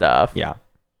you stuff. Yeah.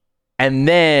 And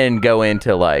then go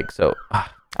into like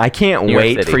I can't New York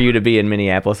wait City. for you to be in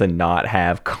Minneapolis and not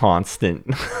have constant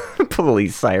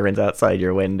police sirens outside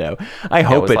your window. I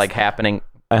hope it's it's like happening.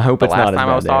 I hope The it's last not as time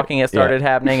bad I was there. talking, it started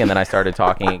happening, and then I started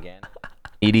talking again.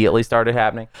 Immediately started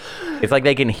happening. It's like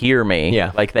they can hear me.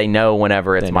 Yeah. Like they know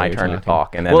whenever it's They know my you're turn to talking.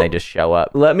 talk, and then Well, they just show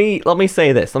up. Let me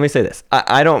say this.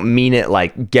 I don't mean it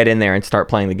like get in there and start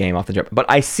playing the game off the jump, but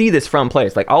I see this from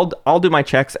players. Like I'll do my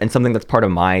checks, and something that's part of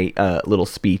my little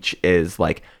speech is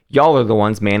like, y'all are the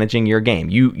ones managing your game.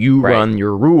 You Right. run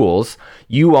your rules.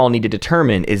 You all need to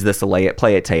determine, is this a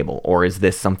play it table, or is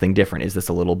this something different? Is this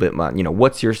a little bit,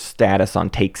 what's your status on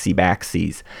takesy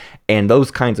backsies? And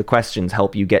those kinds of questions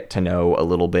help you get to know a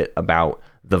little bit about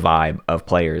the vibe of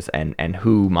players and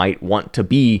who might want to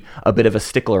be a bit of a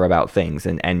stickler about things,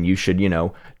 and you should,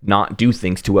 not do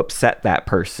things to upset that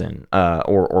person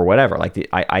or whatever. Like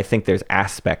I think there's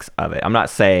aspects of it. I'm not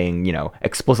saying,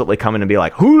 explicitly come in and be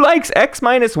like, who likes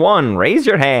X-1? Raise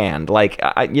your hand. Like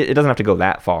it doesn't have to go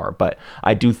that far, but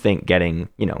I do think getting,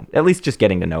 at least just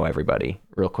getting to know everybody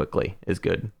real quickly is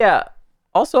good. Yeah.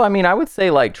 Also, I mean, I would say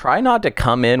like try not to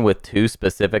come in with too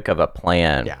specific of a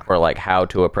plan for like how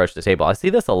to approach the table. I see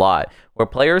this a lot where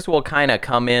players will kind of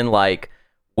come in like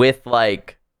with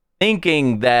like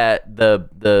thinking that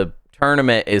the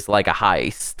tournament is like a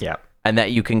heist. Yeah. And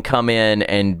that you can come in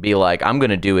and be like, I'm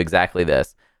going to do exactly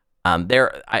this.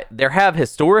 There have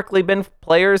historically been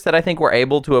players that I think were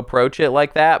able to approach it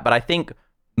like that, but I think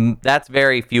that's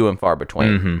very few and far between.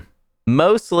 Mm-hmm.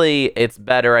 Mostly, it's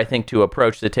better, I think, to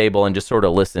approach the table and just sort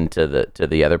of listen to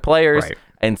the other players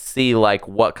and see like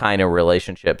what kind of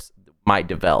relationships might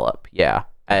develop. Yeah,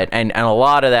 and a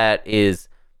lot of that is,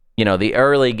 the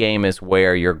early game is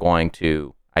where you're going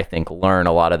to, I think, learn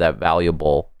a lot of that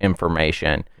valuable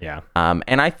information. Yeah.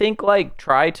 And I think like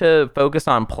try to focus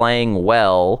on playing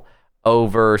well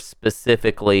over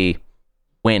specifically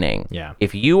winning. Yeah.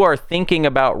 If you are thinking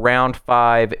about round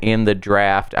 5 in the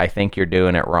draft, I think you're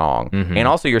doing it wrong. Mm-hmm. And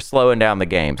also you're slowing down the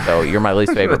game. So you're my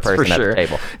least favorite That's person for sure. at the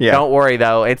table. Yeah. Don't worry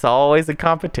though. It's always a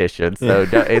competition. So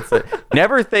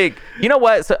never think, you know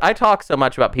what? So I talk so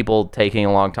much about people taking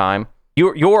a long time.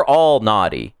 You're all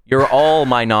naughty. You're all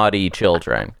my naughty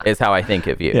children is how I think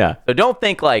of you. Yeah. So don't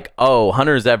think like, oh,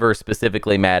 Hunter's ever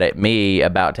specifically mad at me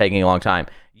about taking a long time.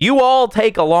 You all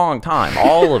take a long time,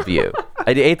 all of you.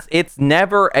 It's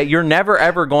never, you're never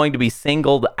ever going to be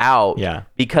singled out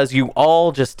because you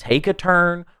all just take a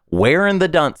turn wearing the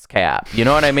dunce cap. You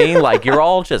know what I mean? Like you're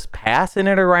all just passing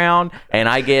it around and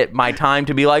I get my time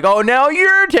to be like, oh, now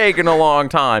you're taking a long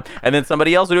time. And then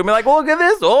somebody else will be like, look at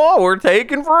this. Oh, we're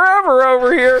taking forever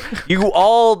over here. You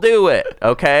all do it.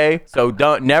 Okay. So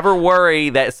never worry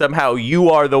that somehow you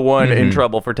are the one in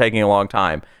trouble for taking a long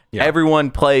time. Yeah.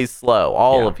 Everyone plays slow,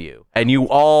 all of you. And you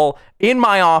all, in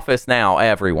my office now,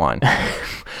 everyone.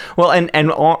 Well, and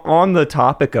on the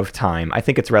topic of time, I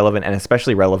think it's relevant, and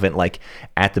especially relevant like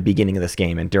at the beginning of this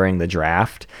game and during the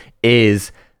draft,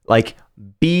 is like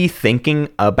be thinking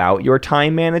about your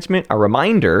time management. A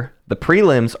reminder, the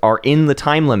prelims are in the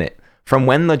time limit. From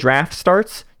when the draft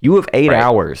starts, you have 8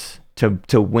 hours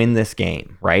to win this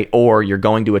game, right? Or you're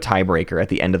going to a tiebreaker at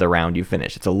the end of the round you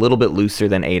finish. It's a little bit looser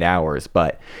than 8 hours,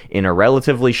 but in a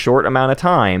relatively short amount of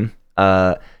time,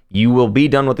 you will be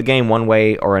done with the game one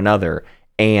way or another.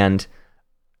 And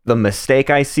the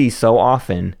mistake I see so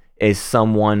often is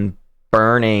someone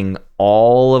burning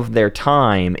all of their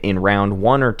time in round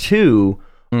 1 or 2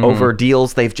 over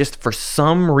deals they've just for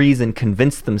some reason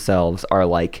convinced themselves are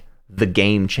like the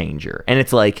game changer. And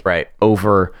it's like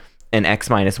over an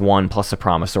X-1 plus a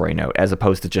promissory note, as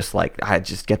opposed to just like,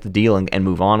 just get the deal and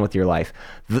move on with your life.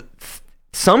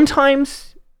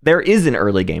 sometimes there is an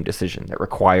early game decision that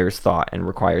requires thought and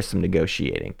requires some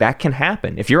negotiating. That can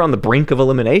happen. If you're on the brink of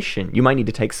elimination, you might need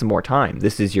to take some more time.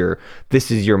 This is your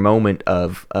moment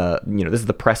of this is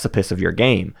the precipice of your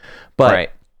game.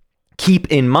 But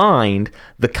keep in mind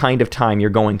the kind of time you're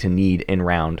going to need in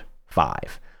round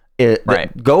 5.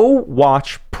 Go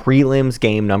watch prelims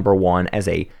game number 1 as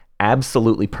a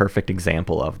absolutely perfect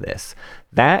example of this.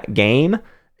 That game,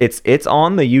 it's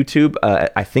on the YouTube,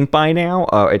 I think by now,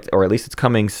 or at least it's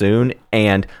coming soon.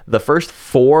 And the first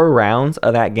 4 rounds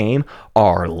of that game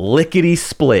are lickety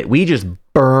split. We just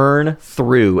burn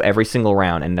through every single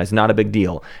round, and that's not a big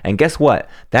deal. And guess what?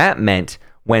 That meant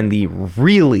when the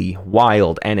really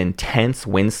wild and intense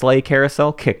Winslay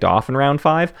carousel kicked off in round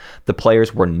 5, the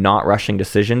players were not rushing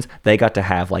decisions. They got to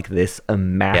have like this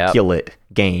immaculate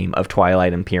game of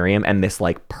Twilight Imperium and this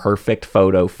like perfect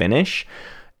photo finish.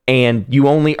 And you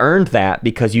only earned that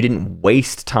because you didn't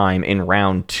waste time in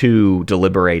round 2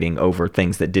 deliberating over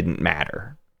things that didn't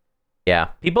matter. Yeah.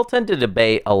 People tend to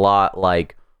debate a lot,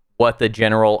 like, what the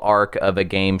general arc of a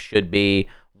game should be,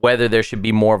 whether there should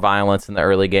be more violence in the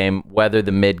early game, whether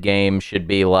the mid game should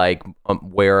be like,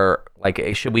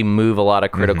 should we move a lot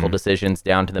of critical decisions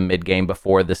down to the mid game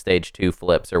before the stage 2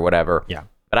 flips or whatever. Yeah.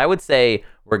 But I would say,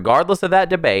 regardless of that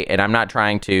debate, and I'm not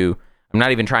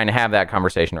even trying to have that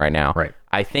conversation right now. Right.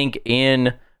 I think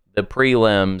in the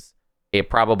prelims, it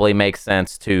probably makes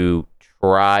sense to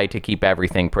try to keep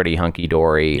everything pretty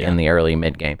hunky-dory in the early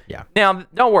mid-game. Yeah. Now,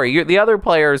 don't worry. The other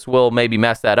players will maybe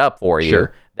mess that up for you.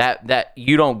 Sure. That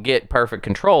you don't get perfect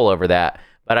control over that.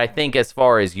 But I think as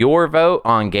far as your vote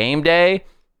on game day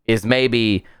is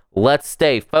maybe let's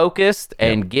stay focused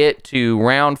and get to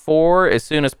round 4 as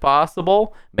soon as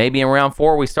possible. Maybe in round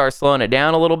 4 we start slowing it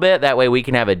down a little bit. That way we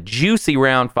can have a juicy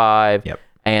round 5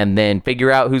 and then figure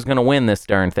out who's going to win this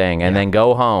darn thing and then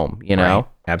go home, you know? Right.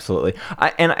 Absolutely.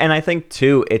 And I think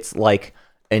too, it's like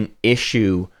an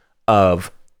issue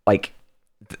of like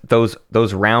those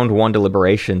round 1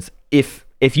 deliberations.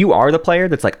 If you are the player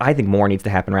that's like, I think more needs to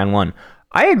happen round 1,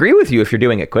 I agree with you if you're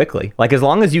doing it quickly. Like as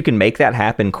long as you can make that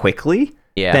happen quickly,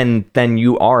 then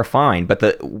you are fine.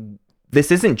 But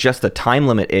this isn't just a time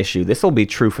limit issue. This will be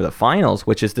true for the finals,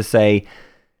 which is to say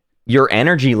your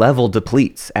energy level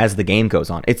depletes as the game goes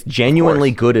on. It's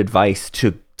genuinely good advice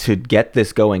to get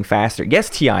this going faster. Yes,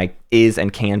 TI is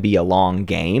and can be a long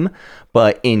game,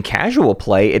 but in casual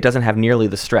play, it doesn't have nearly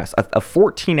the stress. A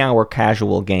 14-hour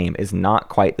casual game is not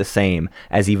quite the same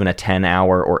as even a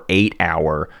 10-hour or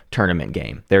 8-hour tournament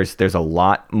game. There's a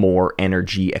lot more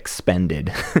energy expended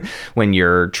when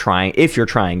if you're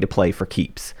trying to play for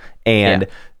keeps. And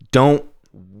don't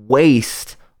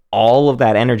waste all of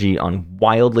that energy on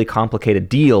wildly complicated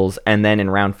deals, and then in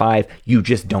round 5, you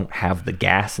just don't have the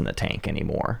gas in the tank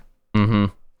anymore. Mm-hmm.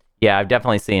 Yeah, I've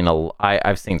definitely seen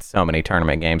I've seen so many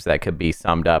tournament games that could be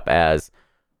summed up as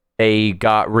they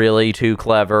got really too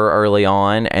clever early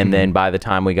on, and then by the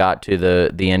time we got to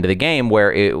the end of the game,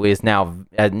 where it was now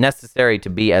necessary to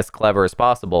be as clever as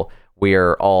possible,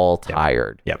 we're all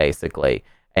tired, basically.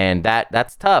 And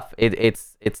that's tough.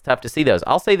 It's tough to see those.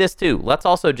 I'll say this too. Let's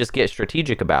also just get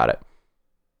strategic about it.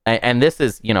 And this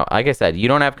is, like I said, you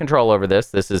don't have control over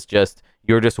this. This is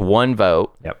you're just one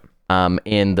vote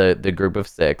in the group of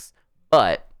 6.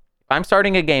 But if I'm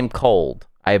starting a game cold,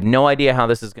 I have no idea how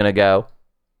this is going to go.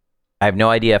 I have no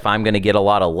idea if I'm going to get a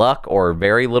lot of luck or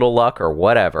very little luck or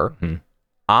whatever.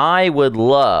 I would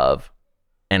love,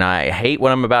 and I hate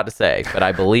what I'm about to say, but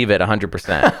I believe it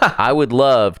 100%. I would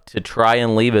love to try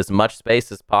and leave as much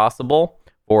space as possible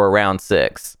for round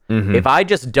 6. If I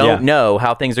just don't know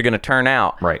how things are going to turn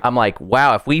out, I'm like,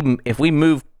 wow, if we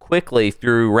move quickly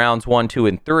through rounds 1, 2,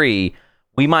 and 3,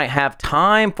 we might have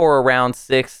time for a round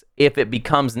 6 if it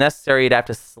becomes necessary to have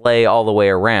to slay all the way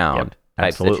around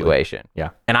type situation.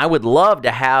 Yeah. And I would love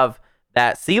to have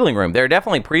that ceiling room. There are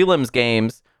definitely prelims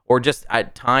games or just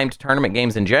timed tournament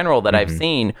games in general that I've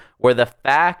seen where the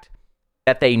fact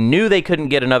that they knew they couldn't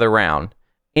get another round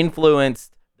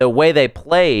influenced the way they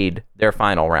played their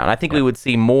final round. I think we would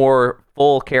see more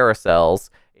full carousels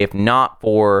if not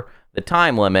for the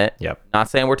time limit. Not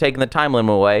saying we're taking the time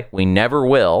limit away. We never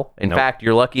will. In fact,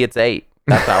 you're lucky it's 8.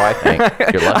 That's how I think.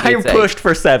 You're lucky I pushed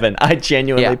for 7. I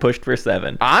genuinely pushed for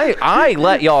 7. I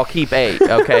let y'all keep 8.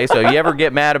 Okay, so you ever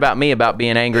get mad about me about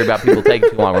being angry about people taking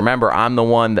too long? Remember, I'm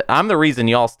the reason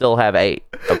y'all still have 8.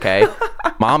 Okay,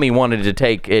 Mommy wanted to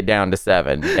take it down to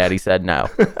 7. Daddy said no.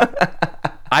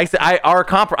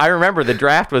 I remember the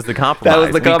draft was the compromise. That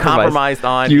was the compromise. We compromised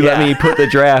on you let me put the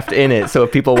draft in it, so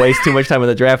if people waste too much time in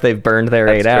the draft, they've burned their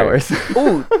 8 hours.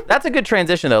 Ooh, that's a good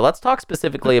transition though. Let's talk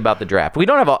specifically about the draft.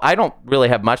 I don't really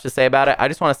have much to say about it. I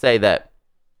just want to say that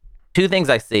two things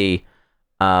I see,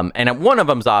 and one of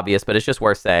them's obvious, but it's just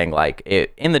worth saying. Like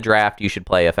in the draft, you should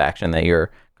play a faction that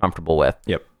you're comfortable with.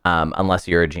 Yep. Unless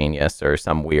you're a genius or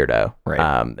some weirdo,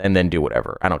 Right. And then do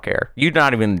whatever. I don't care. You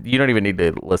don't even need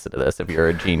to listen to this if you're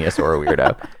a genius or a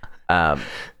weirdo.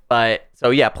 But so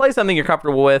yeah, play something you're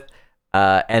comfortable with,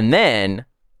 and then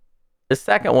the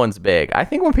second one's big. I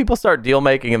think when people start deal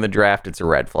making in the draft, it's a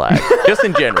red flag. Just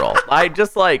in general. I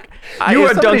just like You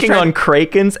are dunking on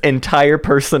Kraken's entire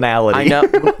personality. I know.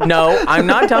 No, I'm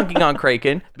not dunking on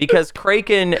Kraken because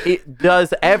Kraken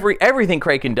does everything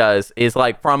Kraken does is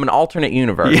like from an alternate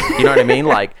universe. You know what I mean?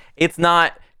 Like it's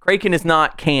not Kraken is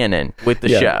not canon with the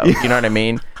show. You know what I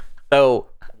mean? So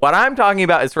what I'm talking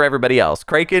about is for everybody else.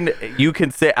 Kraken, you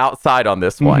can sit outside on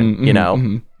this one, you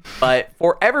know? But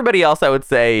for everybody else, I would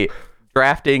say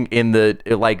drafting in the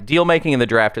like deal making in the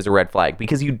draft is a red flag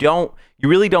because you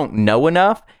really don't know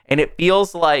enough, and it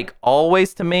feels like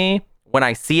always to me when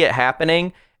I see it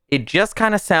happening, it just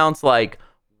kind of sounds like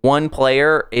one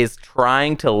player is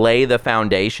trying to lay the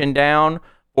foundation down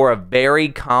for a very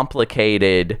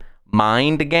complicated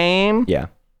mind game. Yeah.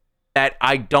 That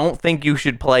I don't think you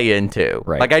should play into.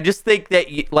 Right. Like I just think that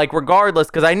like regardless,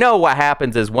 because I know what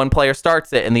happens is one player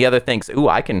starts it and the other thinks, "Ooh,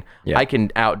 I can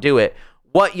outdo it."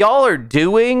 What y'all are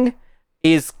doing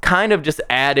is kind of just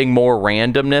adding more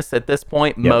randomness at this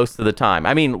point most of the time.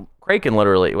 I mean, Kraken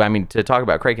to talk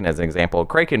about Kraken as an example,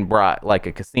 Kraken brought like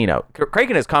a casino.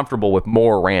 Kraken is comfortable with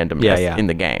more randomness in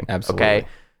the game. Absolutely. Okay?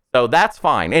 So that's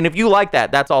fine. And if you like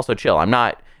that, that's also chill.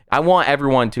 I want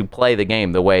everyone to play the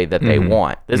game the way that they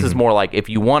want. This is more like if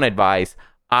you want advice,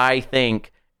 I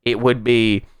think it would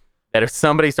be that if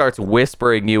somebody starts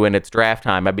whispering you and it's draft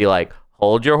time, I'd be like,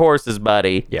 hold your horses,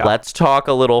 buddy. Yeah. Let's talk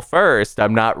a little first.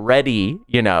 I'm not ready,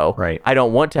 you know. Right. I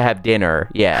don't want to have dinner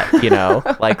yet, you know.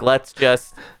 Like, let's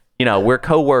just, you know, we're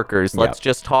coworkers. Let's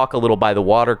just talk a little by the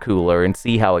water cooler and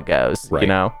see how it goes, you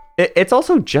know. It's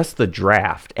also just the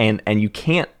draft, and you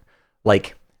can't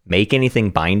like make anything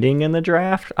binding in the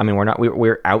draft. I mean,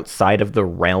 we're outside of the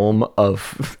realm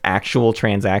of actual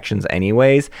transactions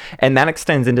anyways, and that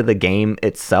extends into the game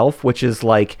itself, which is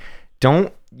like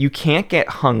you can't get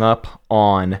hung up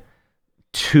on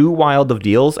too wild of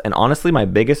deals. And honestly, my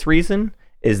biggest reason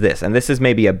is this, and this is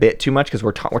maybe a bit too much because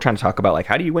we're trying to talk about like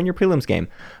how do you win your prelims game,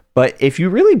 but if you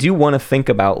really do want to think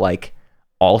about like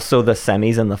also the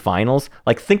semis and the finals,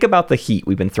 like think about the heat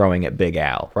we've been throwing at Big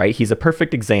Al, right? He's a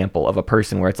perfect example of a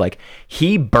person where it's like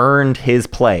he burned his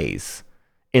plays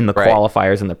in the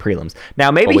qualifiers and the prelims. Now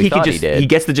maybe he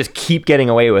gets to just keep getting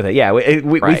away with it. Yeah,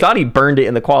 we thought he burned it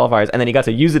in the qualifiers and then he got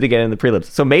to use it again in the prelims.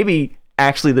 So maybe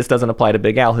actually this doesn't apply to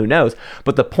Big Al, who knows?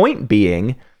 But the point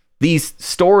being, these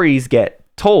stories get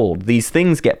told, these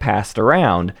things get passed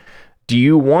around. Do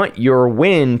you want your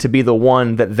win to be the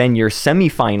one that then your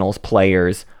semifinals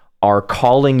players are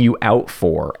calling you out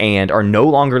for and are no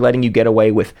longer letting you get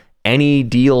away with any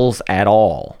deals at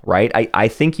all, right? I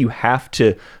think you have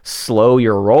to slow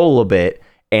your roll a bit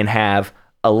and have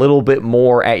a little bit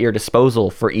more at your disposal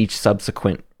for each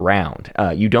subsequent round.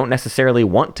 You don't necessarily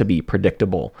want to be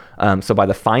predictable. So by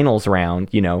the finals round,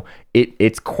 you know,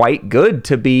 it's quite good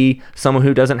to be someone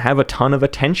who doesn't have a ton of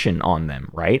attention on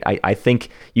them, right? I think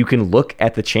you can look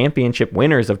at the championship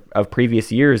winners of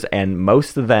previous years, and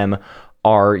most of them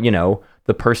are, you know,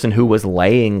 the person who was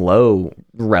laying low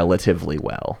relatively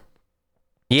well.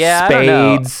 Yeah,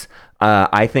 Spades.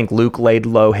 I think Luke laid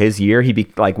low his year.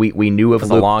 We knew of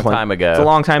Luke. A long time ago. It's a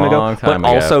long time ago. But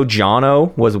also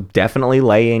Jono was definitely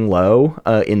laying low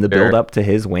in the build up to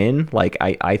his win. Like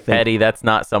I think Teddy, that's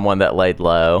not someone that laid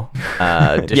low.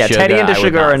 Yeah, Teddy and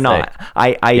DeSugar are not.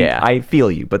 I feel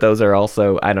you, but those are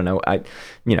also, I don't know.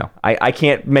 I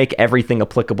can't make everything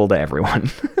applicable to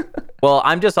everyone. Well,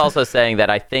 I'm just also saying that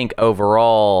I think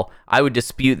overall, I would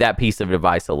dispute that piece of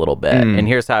advice a little bit. And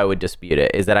here's how I would dispute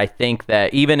it, is that I think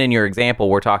that even in your example,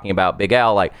 we're talking about Big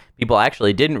Al, like people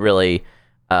actually didn't really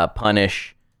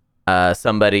punish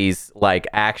somebody's like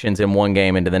actions in one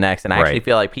game into the next. And I actually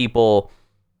feel like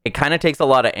it kind of takes a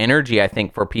lot of energy, I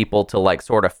think, for people to like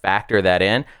sort of factor that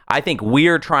in. I think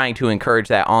we're trying to encourage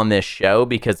that on this show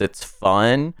because it's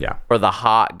fun for the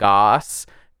hot goss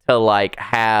to like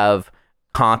have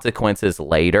consequences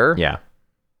later. Yeah.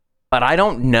 But I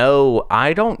don't know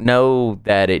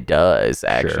that it does,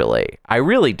 actually. Sure. I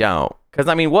really don't. Because,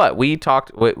 I mean,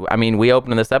 we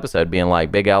opened this episode being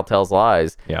like, Big Al tells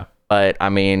lies. Yeah. But, I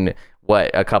mean,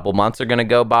 a couple months are going to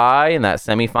go by, and that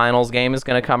semifinals game is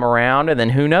going to come around, and then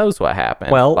who knows what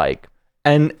happens. Well,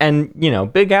 and you know,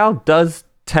 Big Al does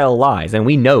tell lies, and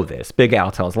we know this. Big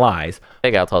Al tells lies.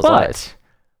 Big Al tells lies.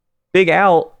 Big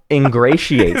Al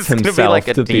ingratiates gonna be himself like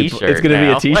a to people. t-shirt It's going to be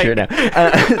now. a t-shirt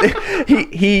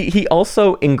now. He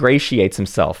also ingratiates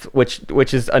himself,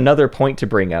 which is another point to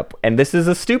bring up. And this is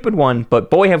a stupid one, but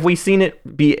boy, have we seen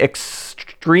it be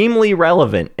extremely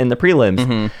relevant in the prelims.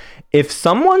 Mm-hmm. If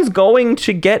someone's going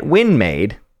to get win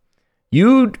made,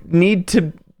 you need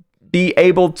to be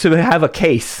able to have a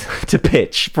case to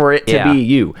pitch for it to be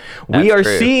you. We are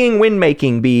seeing win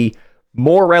making be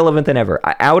more relevant than ever.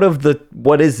 Out of the,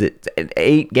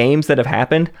 8 games that have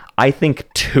happened, I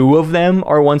think 2 of them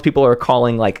are ones people are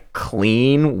calling like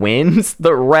clean wins.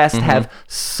 The rest have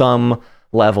some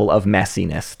level of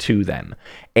messiness to them.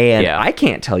 And I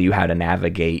can't tell you how to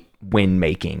navigate win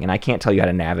making, and I can't tell you how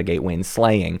to navigate win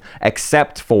slaying,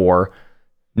 except for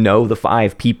know the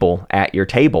 5 people at your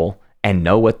table and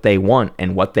know what they want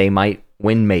and what they might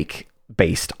win make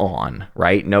based on,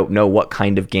 right? Know what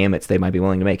kind of gamuts they might be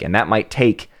willing to make. And that might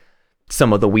take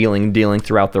some of the wheeling and dealing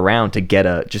throughout the round to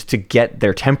get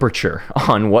their temperature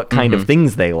on what kind of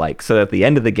things they like. So that at the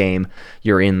end of the game,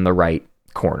 you're in the right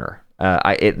corner.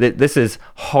 This is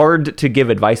hard to give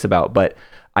advice about, but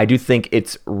I do think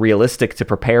it's realistic to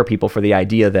prepare people for the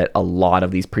idea that a lot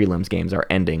of these prelims games are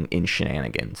ending in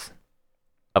shenanigans.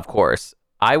 Of course.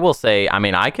 I will say, I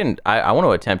mean, I want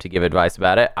to attempt to give advice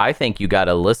about it. I think you got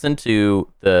to listen to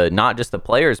not just the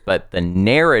players, but the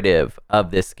narrative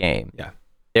of this game. Yeah.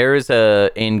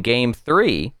 In game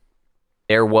 3,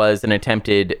 there was an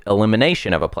attempted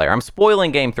elimination of a player. I'm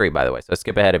spoiling game 3, by the way, so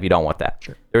skip ahead if you don't want that.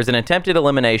 Sure. There was an attempted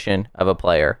elimination of a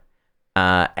player,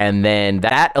 and then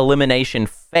that elimination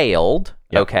failed.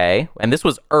 Yep. Okay. And this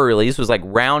was early. This was like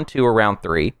round 2 or round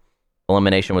 3.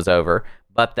 Elimination was over.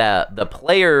 But the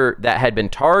player that had been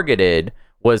targeted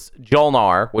was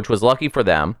Jolnar, which was lucky for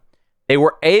them. They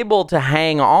were able to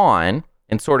hang on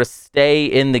and sort of stay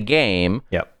in the game.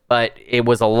 Yep. But it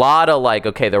was a lot of like,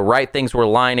 okay, the right things were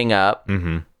lining up.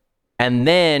 Mm-hmm. And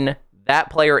then that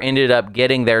player ended up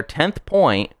getting their 10th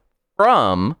point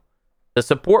from the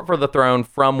support for the throne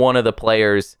from one of the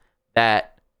players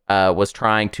that was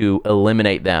trying to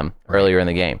eliminate them earlier in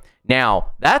the game.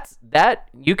 Now,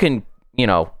 you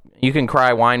can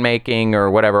cry winemaking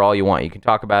or whatever all you want. You can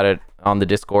talk about it on the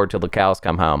Discord till the cows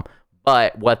come home.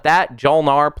 But what that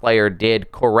Jolnar player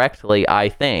did correctly, I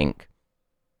think,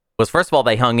 was first of all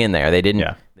they hung in there. They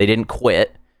didn't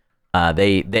quit.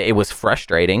 It was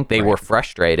frustrating. They were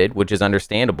frustrated, which is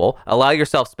understandable. Allow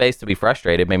yourself space to be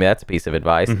frustrated. Maybe that's a piece of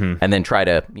advice. And then try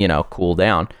to cool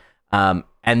down.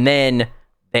 And then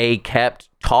they kept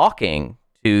talking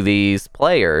to these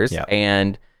players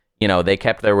and. They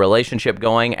kept their relationship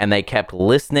going and they kept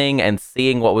listening and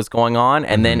seeing what was going on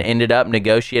and then ended up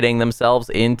negotiating themselves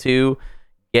into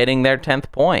getting their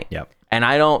 10th point. Yep. And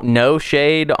I don't know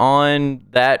shade on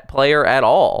that player at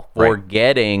all for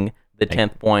getting the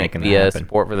 10th point via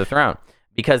support for the throne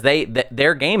because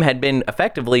their game had been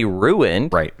effectively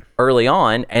ruined early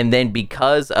on. And then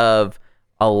because of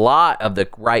a lot of the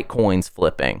right coins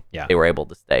flipping, they were able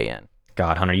to stay in.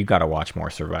 God, Hunter, you got to watch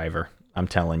more Survivor. I'm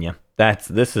telling you.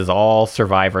 This is all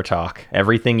Survivor talk.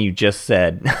 Everything you just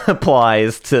said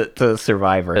applies to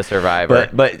Survivor. To Survivor.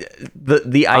 But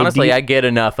the honestly, idea, I get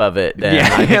enough of it.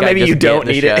 Then. Maybe you don't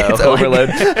need it. It's overload.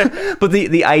 But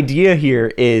the idea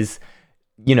here is,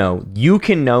 you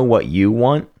can know what you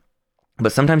want,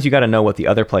 but sometimes you got to know what the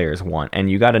other players want, and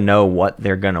you got to know what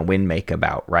they're gonna win make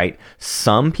about, right?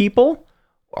 Some people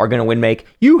are going to win make.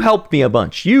 You helped me a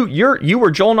bunch. You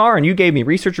were Jolnar and you gave me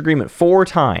research agreement 4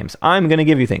 times. I'm going to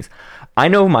give you things. I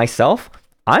know myself.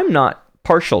 I'm not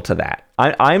partial to that.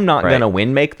 I'm not going to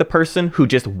win make the person who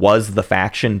just was the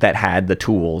faction that had the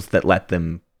tools that let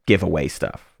them give away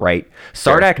stuff, right?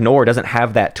 Sardak Nor doesn't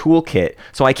have that toolkit,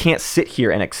 so I can't sit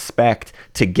here and expect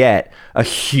to get a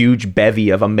huge bevy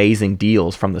of amazing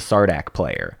deals from the Sardak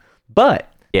player. But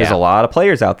there's a lot of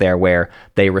players out there where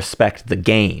they respect the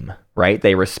game, right?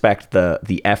 They respect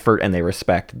the effort and they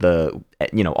respect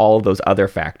all of those other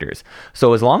factors.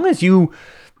 So as long as you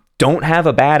don't have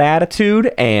a bad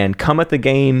attitude and come at the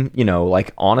game,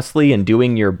 honestly and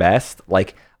doing your best,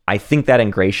 I think that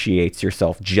ingratiates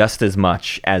yourself just as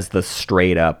much as the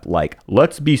straight up,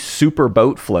 let's be super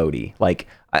boat floaty.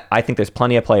 I think there's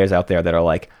plenty of players out there that are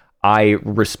like, I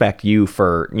respect you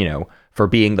for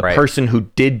being the person who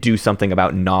did do something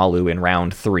about Nalu in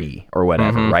round 3 or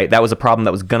whatever, right? That was a problem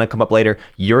that was going to come up later.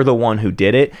 You're the one who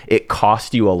did it. It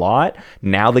cost you a lot.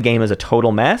 Now the game is a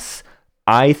total mess.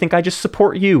 I think I just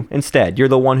support you instead. You're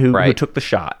the one who took the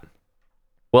shot.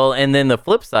 Well, and then the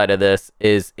flip side of this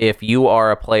is if you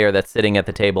are a player that's sitting at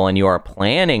the table and you are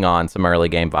planning on some early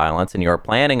game violence and you are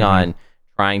planning on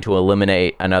trying to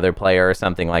eliminate another player or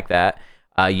something like that,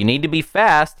 You need to be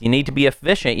fast. You need to be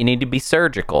efficient. You need to be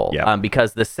surgical. Yep.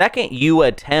 Because the second you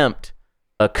attempt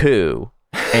a coup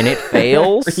and it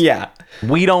fails, Yeah.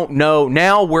 we don't know.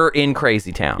 Now we're in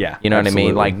crazy town. Yeah, You know what I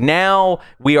absolutely. mean? Like now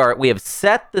we have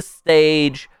set the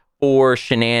stage for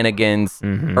shenanigans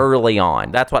early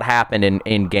on. That's what happened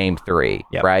in game 3,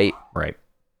 Yep. right? Right.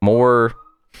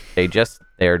 They're just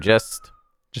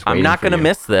I'm waiting not for going to you.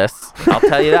 miss this. I'll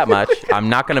tell you that much. I'm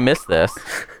not going to miss this.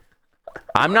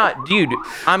 I'm not, dude.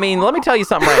 I mean, let me tell you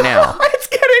something right now. It's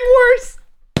getting worse.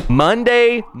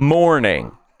 Monday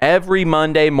morning, every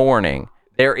Monday morning,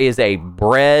 there is a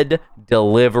bread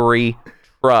delivery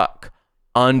truck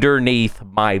underneath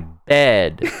my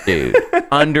bed, dude.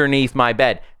 Underneath my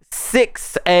bed.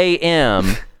 6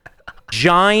 a.m.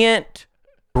 Giant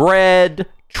bread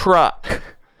truck.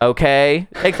 Okay?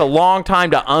 Takes a long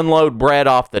time to unload bread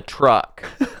off the truck.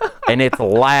 And it's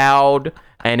loud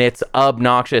and it's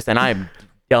obnoxious and I'm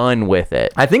done with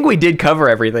it. I think we did cover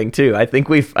everything too. I think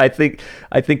we've that's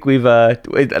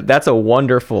a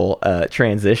wonderful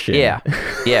transition. Yeah,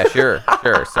 sure.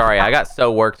 Sorry, I got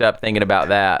so worked up thinking about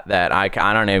that I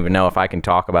don't even know if I can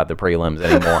talk about the prelims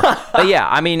anymore. But yeah,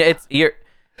 I mean,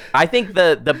 I think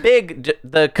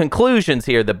the conclusions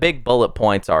here, the big bullet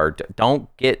points are: don't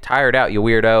get tired out, you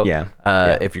weirdo.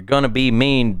 Yeah. If you're gonna be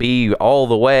mean, be all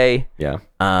the way. Yeah.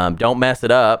 Don't mess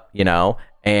it up, you know.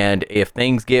 And if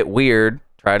things get weird,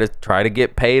 try to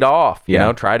get paid off. You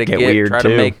know, try to get weird try too.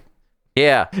 to make.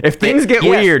 Yeah. If things get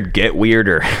weird, get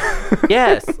weirder.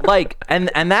 Yes, like, and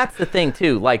that's the thing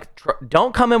too. Like,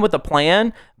 don't come in with a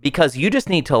plan because you just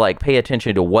need to like pay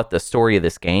attention to what the story of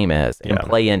this game is and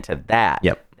play into that.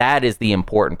 Yep. That is the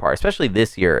important part, especially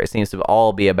this year. It seems to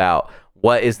all be about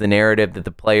what is the narrative that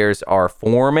the players are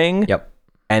forming. Yep.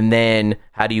 And then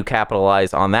how do you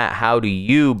capitalize on that? How do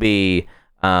you be,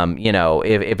 you know,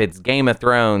 if it's Game of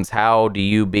Thrones, how do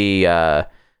you be,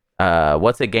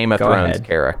 what's a Game of Thrones ahead.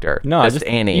 character? No, just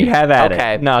Annie. You have at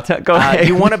okay. it. No, go ahead.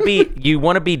 You want to be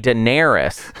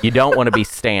Daenerys. You don't want to be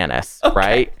Stannis,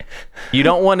 right? You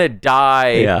don't want to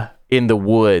die in the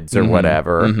woods or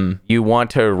whatever. You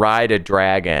want to ride a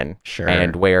dragon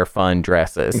and wear fun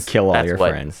dresses. And kill all your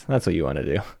friends. That's what you want to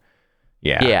do.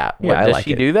 Yeah. Yeah. I Does like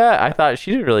she it. do that? I thought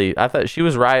she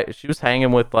was right. She was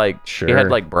hanging with like, she had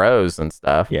like bros and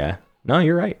stuff. Yeah. No,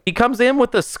 you're right. He comes in with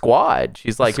the squad.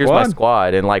 She's like, here's my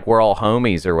squad. And like, we're all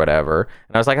homies or whatever.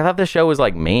 And I was like, I thought this show was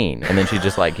like mean. And then she's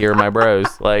just like, here are my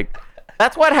bros. Like,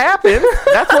 that's what happened.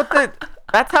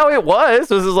 That's how it was.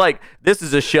 This is like, this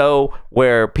is a show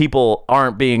where people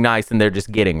aren't being nice and they're just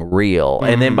getting real.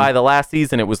 And then by the last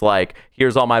season, it was like,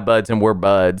 here's all my buds and we're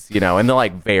buds, you know. And then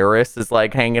like Varys is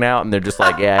like hanging out and they're just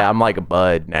like, yeah, I'm like a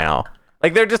bud now.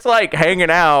 Like they're just like hanging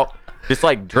out, just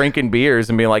like drinking beers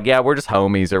and being like, yeah, we're just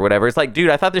homies or whatever. It's like,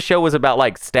 dude, I thought the show was about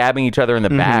like stabbing each other in the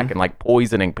back and like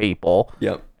poisoning people.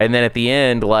 Yep. And then at the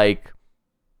end, like,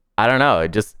 I don't know.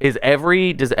 It just does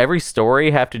every story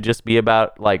have to just be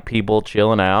about like people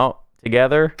chilling out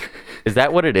together? Is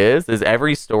that what it is? Is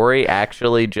every story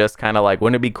actually just kind of like,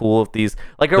 wouldn't it be cool if these,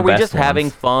 like, are we just having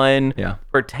fun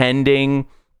pretending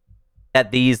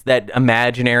that that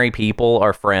imaginary people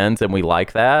are friends and we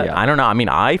like that? Yeah. I don't know. I mean,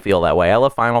 I feel that way. I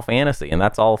love Final Fantasy and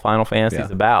that's all Final Fantasy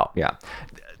is about. Yeah.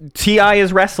 TI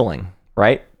is wrestling,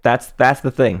 right? That's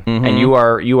the thing. And you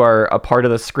are a part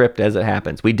of the script as it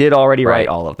happens. We did already write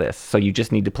all of this, so you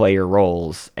just need to play your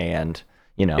roles and,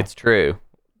 you know. It's true.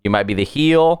 You might be the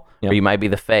heel or you might be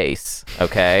the face,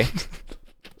 okay?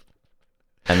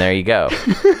 And there you go.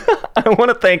 I want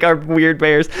to thank our Weird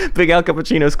Bears, Big Al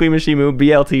Cappuccino, Squeamishimu,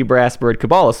 BLT, Brassbird,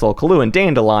 Kabbalah Soul, Kaluan,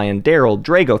 Dandelion, Daryl,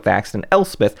 Drago Thaxton,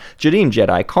 Elspeth, Jadeem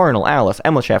Jedi, Carnal, Alice,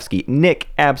 Emlachevsky, Nick,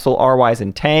 Absol, Rwise,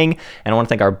 and Tang. And I want to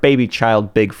thank our baby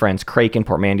child big friends, Kraken,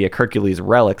 Portmandia, Hercules,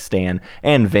 Relic, Stan,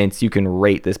 and Vince. You can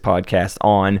rate this podcast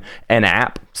on an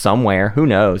app somewhere. Who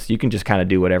knows? You can just kind of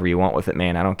do whatever you want with it,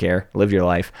 man. I don't care. Live your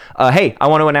life. Hey, I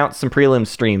want to announce some prelim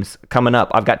streams coming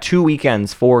up. I've got 2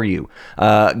 weekends for you.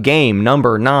 Game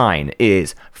number 9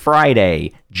 is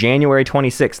Friday, January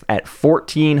 26th at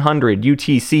 1400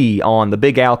 UTC on the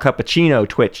Big Al Cappuccino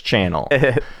Twitch channel.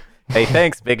 Hey,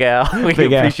 thanks, Big Al. We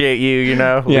Big Al. appreciate you, you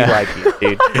know. We like you,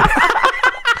 dude.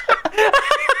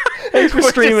 Thanks for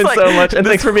streaming like, so much, and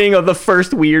thanks for being the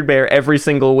first Weird Bear every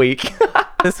single week.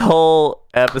 This whole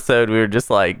episode, we were just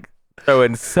like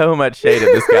throwing so much shade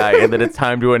at this guy, and then it's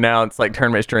time to announce like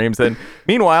tournament streams. And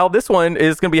meanwhile, this one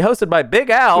is going to be hosted by Big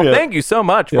Al. Yep. Thank you so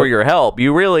much for your help.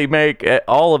 You really make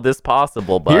all of this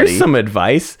possible, buddy. Here's some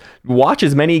advice: watch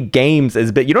as many games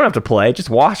as you don't have to play. Just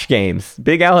watch games.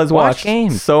 Big Al has watched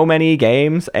so many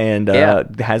games and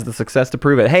has the success to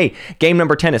prove it. Hey, game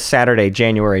number 10 is Saturday,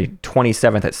 January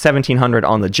 27th at 1700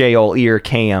 on the J-Ol Ear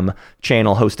Cam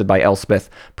channel, hosted by Elspeth.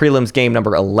 Prelims game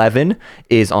number 11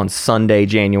 is on Sunday,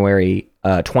 January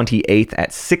 28th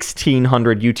at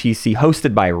 1600 UTC,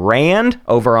 hosted by Rand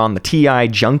over on the TI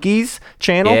Junkies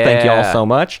channel. Thank you all so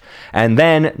much. And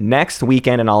then next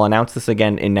weekend, and I'll announce this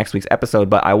again in next week's episode,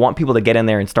 but I want people to get in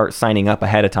there and start signing up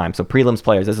ahead of time. So Prelims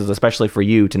players, this is especially for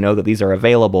you to know that these are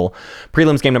available.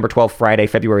 Prelims game number 12, Friday,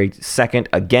 February 2nd,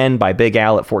 again by Big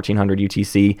Al at 1400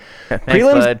 UTC. Thanks,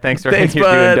 Prelims, bud. Thanks for doing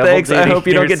double duty. I hope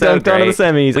you don't get dunked onto the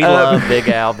semis. We love Big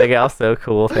Al. Big Al's so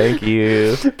cool. Thank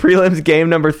you. Prelims game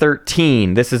number 13.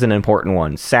 This is an important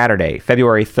one. Saturday,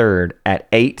 February 3rd at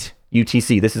 8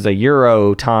 UTC. This is a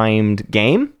Euro timed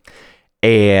game,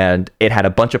 and it had a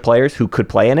bunch of players who could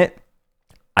play in it.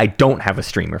 I don't have a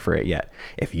streamer for it yet.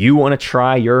 If you want to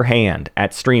try your hand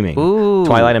at streaming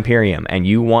Twilight Imperium and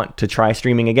you want to try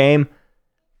streaming a game,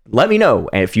 let me know.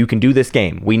 And if you can do this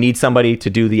game, we need somebody to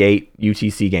do the 8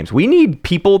 UTC games. We need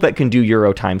people that can do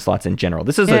Euro time slots in general.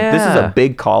 This is a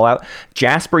big call out.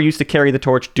 Jasper used to carry the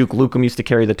torch. Duke Lukem used to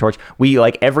carry the torch. We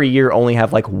every year only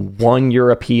have one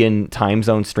European time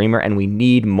zone streamer, and we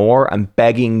need more. I'm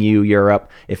begging you, Europe,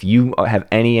 if you have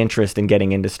any interest in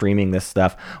getting into streaming this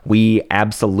stuff, we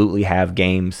absolutely have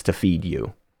games to feed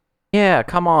you. Yeah,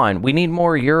 come on. We need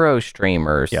more Euro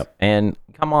streamers. Yep. And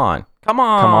come on,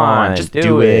 just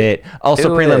do it. Also, Do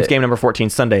Prelims it. game number 14,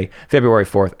 Sunday, February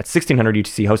 4th at 1600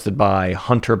 UTC, hosted by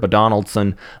Hunter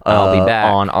Donaldson. I'll be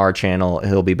back on our channel.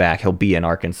 He'll be back. He'll be in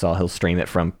Arkansas. He'll stream it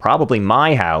from probably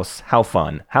my house. How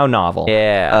fun. How novel.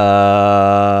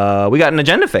 Yeah. We got an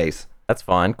agenda phase. That's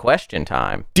fun. Question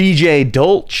time. DJ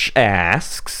Dolch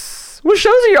asks, what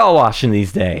shows are y'all watching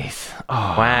these days?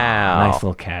 Oh, Wow. Nice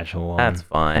little casual one. That's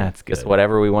fun. That's good. Just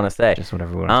whatever we want to say. Just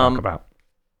whatever we want to talk about.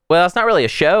 Well, it's not really a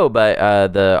show,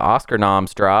 but the Oscar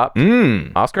noms dropped.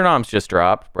 Oscar noms just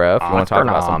dropped, bro. If you want to talk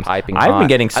about some piping hot. I've been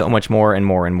getting so much more and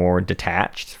more and more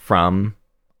detached from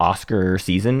Oscar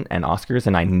season and Oscars,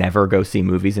 and I never go see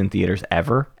movies in theaters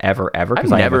ever,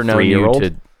 because I have a 3-year-old.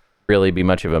 To really be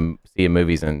much of a see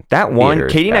movies in that one.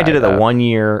 theaters, Katie and I did it the 1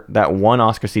 year, that one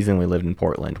Oscar season we lived in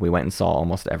Portland. We went and saw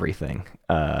almost everything.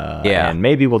 And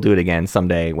maybe we'll do it again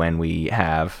someday when we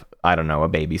have, I don't know, a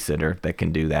babysitter that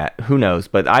can do that. Who knows?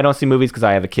 But I don't see movies because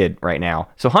I have a kid right now.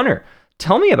 So Hunter,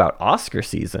 tell me about Oscar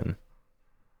season.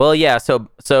 Well, yeah. So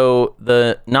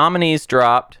the nominees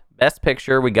dropped. Best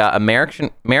Picture, we got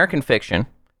American Fiction.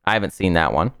 I haven't seen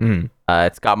that one.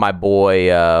 It's got my boy,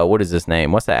 what is his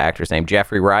name? What's that actor's name?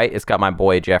 Jeffrey Wright. It's got my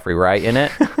boy Jeffrey Wright in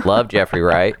it. Love Jeffrey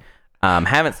Wright.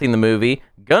 Haven't seen the movie.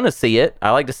 Gonna see it.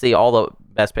 I like to see all the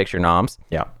Best Picture noms.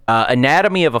 Yeah.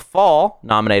 Anatomy of a Fall,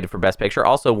 nominated for Best Picture,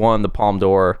 also won the Palme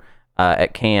d'Or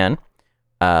at Cannes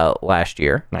last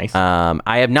year. Nice.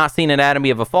 I have not seen Anatomy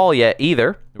of a Fall yet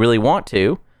either. Really want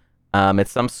to.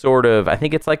 It's some sort of, I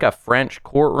think it's like a French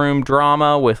courtroom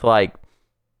drama with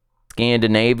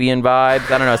Scandinavian vibes.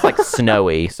 I don't know. It's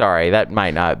snowy. Sorry, that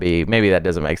might not be. Maybe that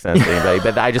doesn't make sense to anybody.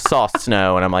 But I just saw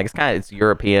snow, and I'm like, it's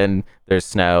European. There's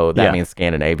snow. That means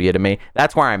Scandinavia to me.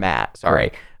 That's where I'm at.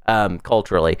 Sorry,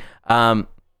 culturally.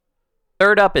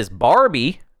 Third up is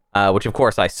Barbie, which of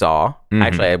course I saw.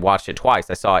 Actually, I watched it twice.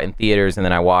 I saw it in theaters, and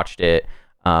then I watched it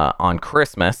on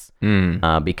Christmas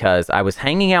because I was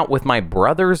hanging out with my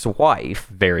brother's wife.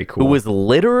 Very cool. Who was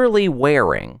literally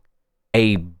wearing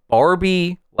a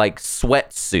Barbie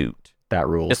sweatsuit. That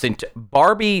rules. Just in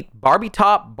Barbie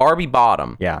top, Barbie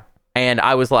bottom. Yeah. And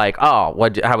I was like, I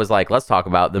was like, let's talk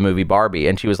about the movie Barbie.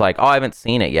 And she was like, I haven't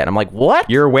seen it yet. I'm like, what?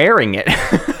 You're wearing it.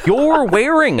 You're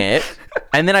wearing it.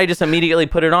 And then I just immediately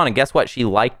put it on, and guess what? She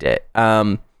liked it.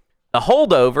 The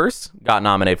Holdovers got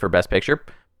nominated for Best Picture.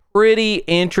 Pretty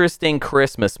interesting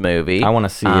Christmas movie. I want to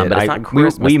see it. But it's not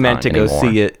Christmas we meant to time go anymore.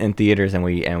 see it in theaters, and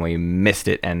we missed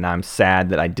it, and I'm sad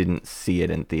that I didn't see it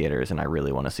in theaters, and I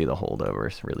really want to see The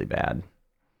Holdovers really bad.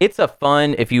 It's a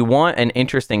fun, if you want an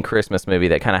interesting Christmas movie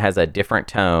that kind of has a different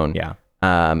tone. Yeah.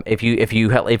 If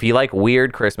you like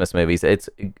weird Christmas movies, it's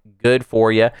good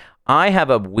for you. I have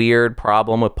a weird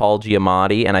problem with Paul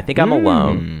Giamatti, and I think I'm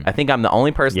alone. I think I'm the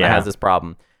only person that has this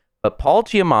problem. But Paul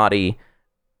Giamatti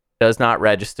does not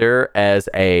register as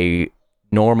a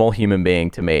normal human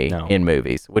being to me in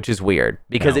movies, which is weird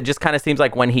because it just kind of seems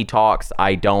like when he talks,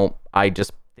 I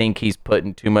just think he's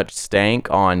putting too much stank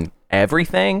on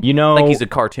everything. You know, like he's a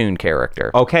cartoon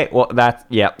character. Okay, well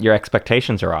your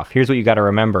expectations are off. Here's what you got to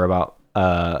remember about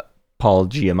Paul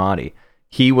Giamatti.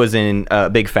 He was in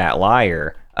Big Fat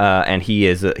Liar, and he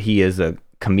is a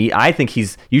comedian. I think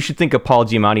you should think of Paul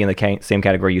Giamatti in the same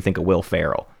category you think of Will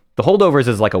Ferrell. The Holdovers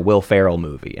is like a Will Ferrell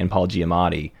movie, and Paul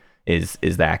Giamatti is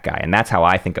that guy, and that's how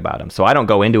I think about him. So I don't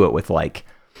go into it with like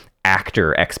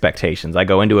actor expectations. I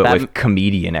go into it with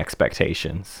comedian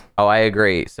expectations. Oh, I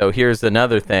agree. So here's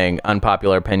another thing,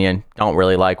 unpopular opinion. Don't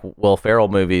really like Will Ferrell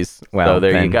movies. Well, so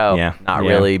there you go. Yeah, not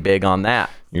really big on that.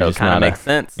 So it kind of makes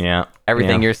sense. Yeah.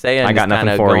 Everything you're saying. I got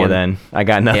nothing for you then. I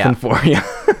got nothing for you.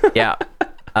 Yeah.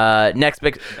 Next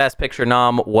Best Picture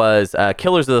nom was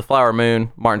Killers of the Flower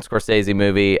Moon, Martin Scorsese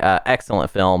movie.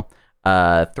 Excellent film.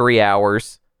 3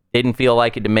 hours. Didn't feel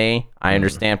like it to me. I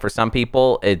understand for some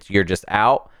people, you're just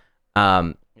out.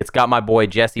 It's got my boy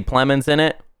Jesse Plemons in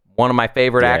it. One of my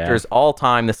favorite actors all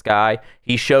time, this guy.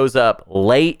 He shows up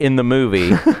late in the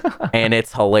movie, and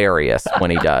it's hilarious when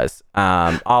he does.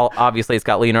 Obviously, it's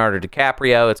got Leonardo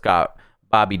DiCaprio. It's got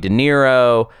Bobby De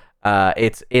Niro.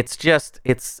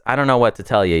 It's I don't know what to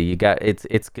tell you.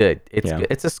 It's good. Good.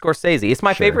 It's a Scorsese. It's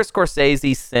my favorite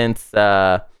Scorsese since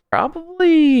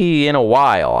probably in a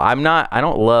while. I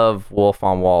don't love Wolf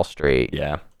on Wall Street.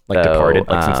 Yeah. Like Departed,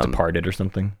 since Departed or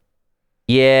something.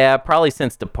 Yeah, probably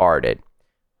since Departed.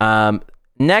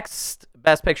 Next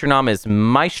Best Picture nom is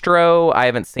Maestro. I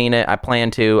haven't seen it. I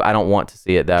plan to. I don't want to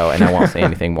see it, though, and I won't say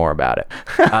anything more about it.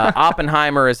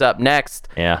 Oppenheimer is up next.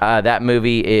 Yeah. That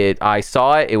movie, I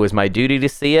saw it. It was my duty to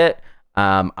see it.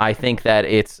 I think that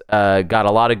it's got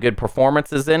a lot of good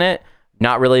performances in it.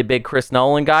 Not really a big Chris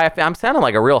Nolan guy. I'm sounding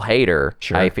like a real hater,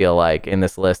 I feel like, in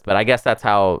this list, but I guess that's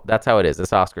how it is.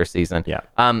 It's Oscar season. Yeah.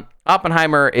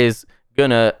 Oppenheimer is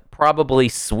going to probably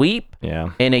sweep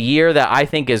in a year that I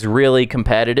think is really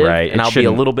competitive, and I'll be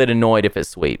a little bit annoyed if it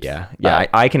sweeps.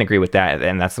 I can agree with that,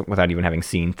 and that's without even having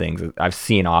seen things. I've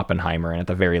seen Oppenheimer, and at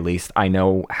the very least, I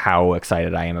know how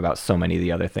excited I am about so many of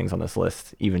the other things on this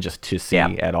list, even just to see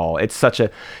at all. It's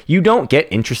you don't get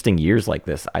interesting years like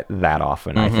this that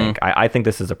often, I think. I think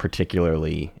this is a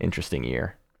particularly interesting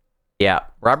year. Yeah,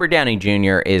 Robert Downey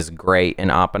Jr. is great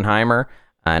in Oppenheimer.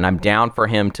 And I'm down for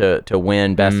him to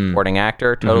win Best Supporting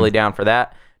Actor. Totally down for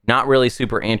that. Not really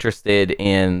super interested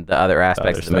in the other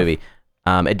aspects of the movie.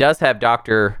 It does have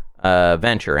Dr.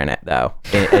 Venture in it, though,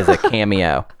 as a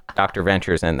cameo. Dr.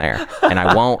 Venture's in there. And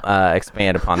I won't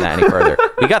expand upon that any further.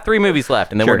 We got 3 movies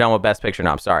left, and then we're done with Best Picture.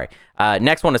 No, I'm sorry.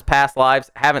 Next one is Past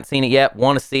Lives. Haven't seen it yet.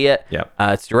 Want to see it. Yep.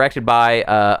 It's directed by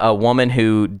a woman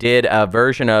who did a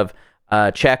version of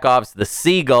Chekhov's The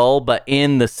Seagull, but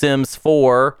in The Sims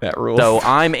 4. That rules. So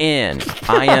I'm in.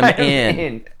 I am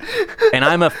in. And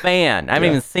I'm a fan. I haven't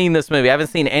even seen this movie. I haven't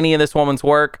seen any of this woman's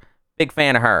work. Big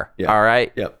fan of her. Yeah. All right?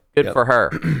 Yep. Good for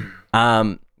her.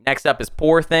 Next up is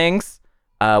Poor Things,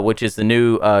 which is the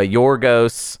new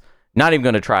Yorgos. Not even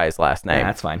going to try his last name. Yeah,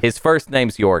 that's fine. His first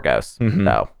name's Yorgos,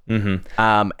 though.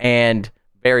 And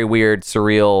very weird,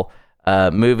 surreal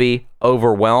movie.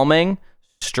 Overwhelming.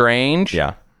 Strange.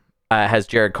 Yeah. Has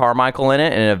Jared Carmichael in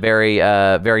it in a very,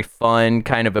 very fun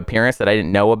kind of appearance that I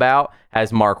didn't know about.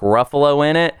 Has Mark Ruffalo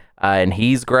in it, and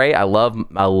he's great. I love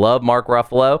Mark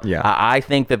Ruffalo. Yeah. I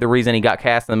think that the reason he got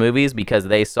cast in the movie is because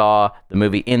they saw the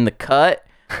movie In the Cut,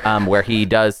 where he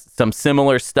does some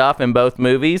similar stuff in both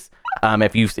movies.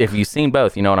 If you've seen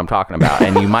both, you know what I'm talking about,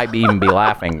 and you might even be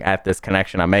laughing at this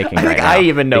connection I'm making right now. I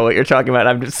even know what you're talking about.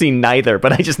 I've just seen neither,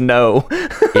 but I just know.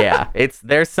 Yeah,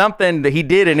 there's something that he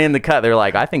did, and in the cut, they're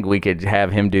like, I think we could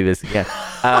have him do this again.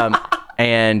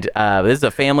 And this is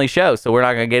a family show, so we're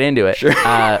not going to get into it. Sure.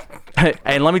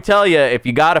 And let me tell you, if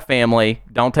you got a family,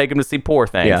 don't take them to see Poor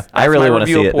Things. Yeah, I really want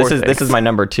to see it. This is my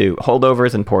number 2.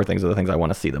 Holdovers and Poor Things are the things I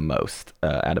want to see the most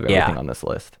out of everything on this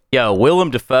list. Yo,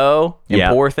 Willem Dafoe in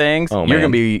Poor Things. Oh, you're gonna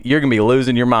be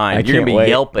losing your mind. You're gonna be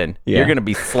yelping. Yeah. You're gonna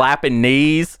be slapping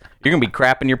knees. You're gonna be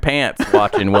crapping your pants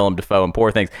watching Willem Dafoe in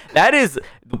Poor Things.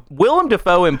 Willem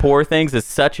Dafoe in Poor Things is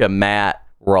such a Matt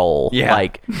role. Yeah.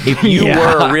 Like if you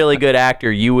were a really good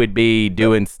actor, you would be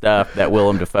doing stuff that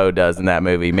Willem Dafoe does in that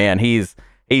movie. Man, he's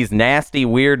nasty,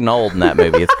 weird, and old in that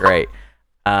movie. It's great.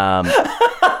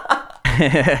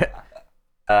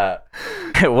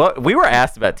 We were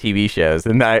asked about TV shows,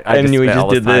 and I knew we just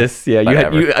did this. Yeah,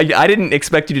 I I didn't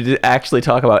expect you to actually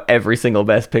talk about every single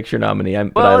Best Picture nominee,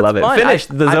 but I love it. Fun. Finish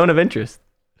The Zone of Interest.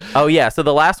 Oh yeah, so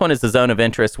the last one is The Zone of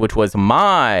Interest, which was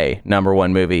my number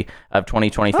 1 movie of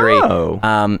 2023.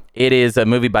 Oh. It is a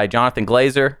movie by Jonathan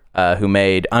Glazer, who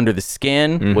made Under the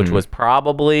Skin, which was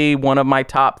probably one of my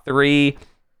top 3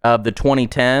 of the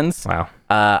 2010s. Wow.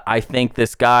 I think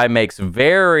this guy makes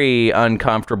very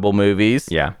uncomfortable movies.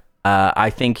 Yeah. I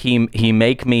think he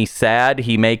make me sad.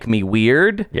 He make me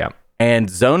weird. Yeah. And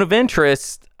Zone of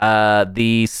Interest,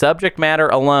 the subject matter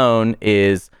alone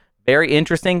is very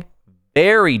interesting,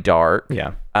 very dark.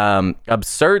 Yeah.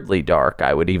 Absurdly dark,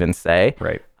 I would even say.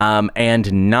 Right.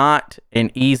 And not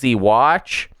an easy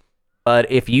watch.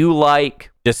 But if you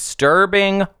like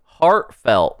disturbing,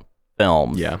 heartfelt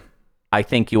films, Yeah. I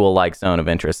think you will like Zone of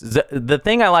Interest. The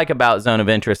thing I like about Zone of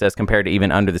Interest as compared to even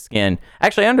Under the Skin,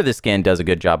 actually Under the Skin does a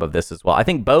good job of this as well. I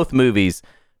think both movies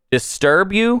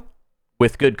disturb you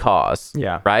with good cause.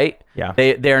 Yeah. Right? Yeah.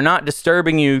 They're not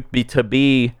disturbing you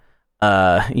because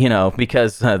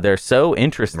they're so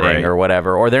interesting Right. or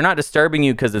whatever, or they're not disturbing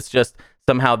you because it's just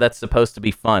somehow that's supposed to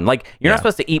be fun. Like you're not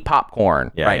supposed to eat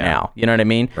popcorn now. You know what I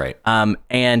mean? Right.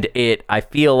 And I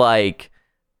feel like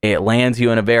it lands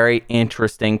you in a very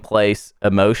interesting place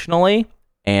emotionally,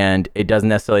 and it doesn't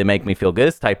necessarily make me feel good.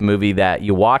 It's the type of movie that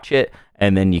you watch it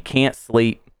and then you can't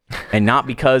sleep, and not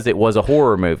because it was a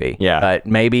horror movie, but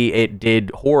maybe it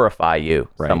did horrify you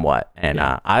somewhat. And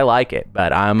I like it,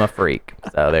 but I'm a freak.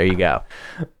 So there you go.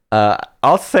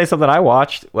 I'll say something I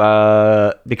watched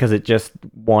because it just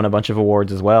won a bunch of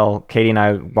awards as well. Katie and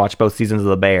I watched both seasons of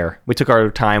The Bear. We took our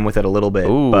time with it a little bit,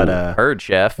 Ooh, but heard,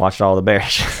 Chef. watched all the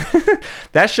Bears.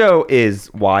 That show is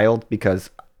wild because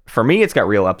for me, it's got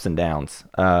real ups and downs.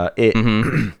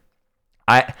 It's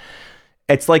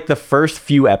like the first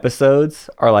few episodes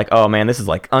are like, oh man, this is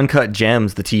like Uncut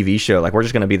Gems, the TV show. Like we're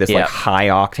just gonna be this like high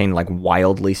octane, like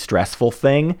wildly stressful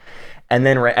thing, and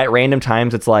then at random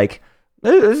times it's like,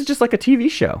 this is just like a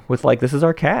TV show with like, this is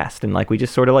our cast, and like we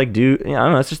just sort of like do, I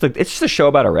don't know, it's just a show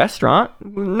about a restaurant,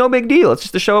 no big deal, it's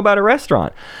just a show about a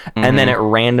restaurant. And then at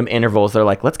random intervals they're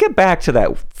like, let's get back to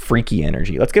that freaky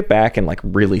energy, let's get back and like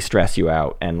really stress you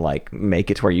out and like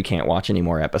make it to where you can't watch any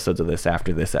more episodes of this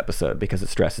after this episode because it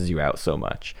stresses you out so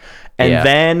much. And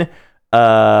then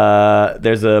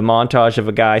there's a montage of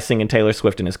a guy singing Taylor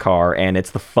Swift in his car, and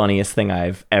it's the funniest thing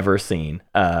I've ever seen,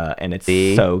 and it's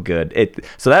so good.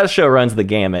 So that show runs the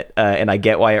gamut, and I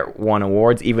get why it won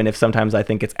awards, even if sometimes I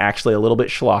think it's actually a little bit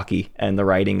schlocky and the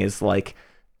writing is like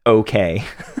okay.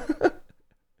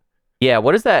 Yeah,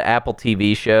 what is that Apple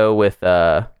TV show with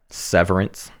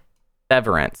Severance?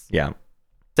 Yeah.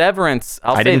 Severance,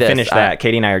 I didn't finish that.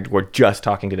 Katie and I were just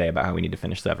talking today about how we need to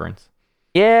finish Severance.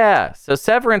 Yeah, so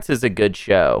Severance is a good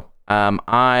show.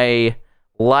 I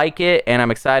like it, and I'm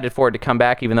excited for it to come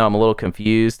back, even though I'm a little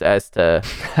confused as to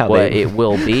what it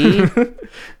will be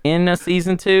in a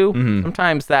season 2. Mm-hmm.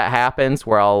 Sometimes that happens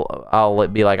where I'll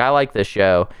be like, I like this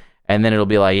show, and then it'll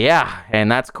be like, yeah, and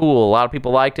that's cool. A lot of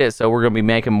people liked it, so we're going to be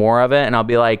making more of it, and I'll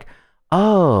be like,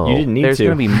 oh, you didn't need there's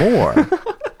going to be more.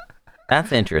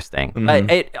 That's interesting.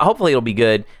 Mm-hmm. Hopefully it'll be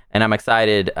good, and I'm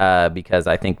excited because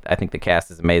I think the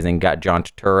cast is amazing. Got John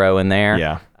Turturro in there.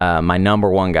 Yeah. My number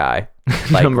one guy.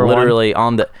 Like literally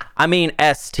on the, I mean,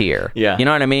 S tier. Yeah. You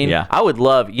know what I mean? Yeah. I would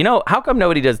love, how come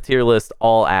nobody does tier list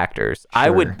all actors? I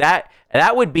would, that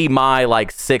would be my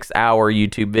like 6-hour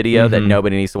YouTube video that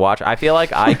nobody needs to watch. I feel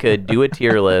like I could do a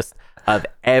tier list of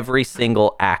every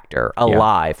single actor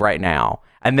alive right now.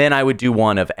 And then I would do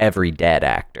one of every dead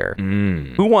actor.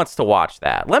 Who wants to watch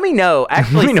that? Let me know.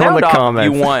 Actually, Let me know in sound the off comments.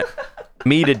 if you want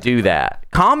me to do that.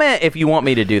 Comment if you want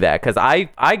me to do that, because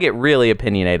I get really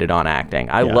opinionated on acting.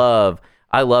 I love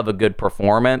a good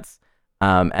performance.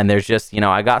 And there's just,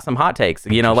 I got some hot takes.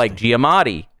 Like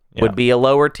Giamatti would be a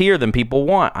lower tier than people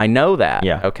want. I know that.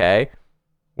 Yeah. Okay.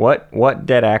 What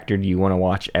dead actor do you want to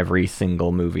watch every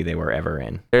single movie they were ever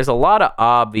in? There's a lot of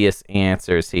obvious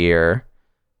answers here.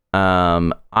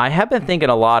 I have been thinking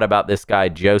a lot about this guy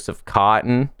Joseph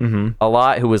Cotton a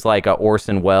lot, who was like a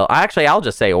Orson Welles. Actually, I'll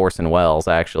just say Orson Welles.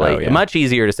 Actually, much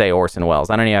easier to say Orson Welles.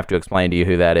 I don't even have to explain to you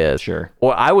who that is. Sure.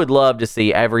 Well, I would love to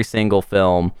see every single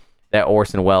film that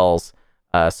Orson Welles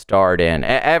starred in.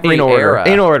 Every era.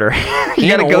 In order. You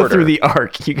got to go through the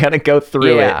arc. You got to go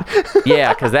through it.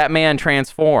 Yeah, because that man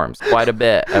transforms quite a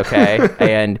bit.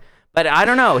 Okay, but I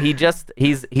don't know.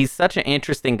 He's such an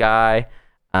interesting guy.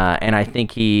 And I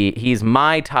think he's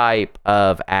my type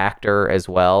of actor as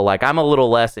well. Like, I'm a little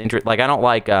less interested. Like, I don't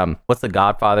like, what's the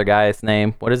Godfather guy's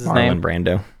name? What is his name?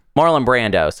 Marlon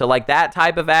Brando. So, like, that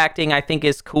type of acting I think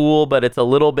is cool, but it's a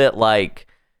little bit like,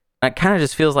 it kind of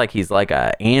just feels like he's like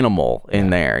an animal in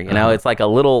there. It's like a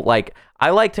little, like, I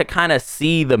like to kind of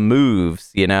see the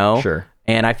moves, Sure.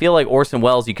 And I feel like Orson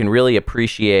Welles, you can really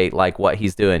appreciate like what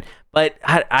he's doing. But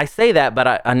I say that,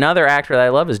 but another actor that I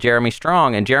love is Jeremy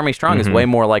Strong, and Jeremy Strong is way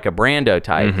more like a Brando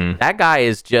type. That guy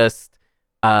is just,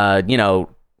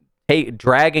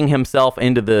 dragging himself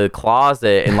into the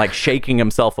closet and like shaking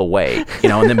himself awake,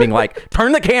 and then being like,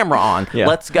 turn the camera on,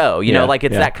 let's go. Like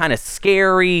it's that kind of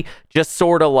scary, just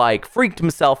sort of like freaked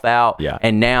himself out. Yeah.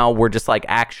 And now we're just like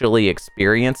actually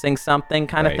experiencing something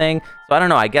kind of thing. So I don't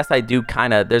know. I guess I do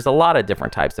there's a lot of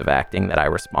different types of acting that I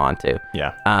respond to.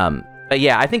 Yeah. But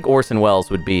yeah, I think Orson Welles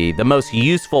would be the most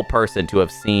useful person to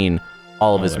have seen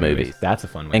all of his movies. That's a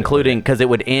fun one. Including, because it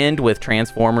would end with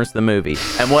Transformers the movie.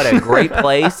 And what a great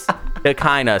place to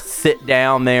kind of sit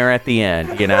down there at the end,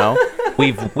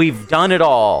 We've done it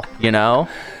all,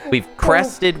 We've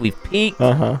crested, we've peaked,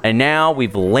 and now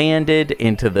we've landed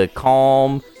into the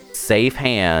calm, safe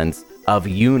hands of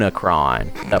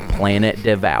Unicron, the planet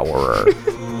devourer.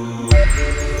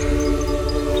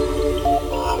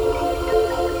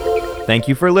 Thank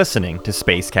you for listening to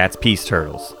Space Cat's Peace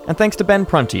Turtles, and thanks to Ben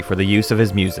Prunty for the use of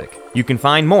his music. You can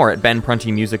find more at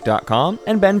benpruntymusic.com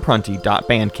and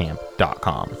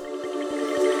benprunty.bandcamp.com.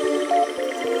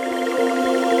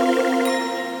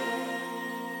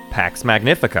 Pax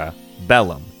Magnifica,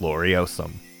 Bellum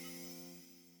Gloriosum.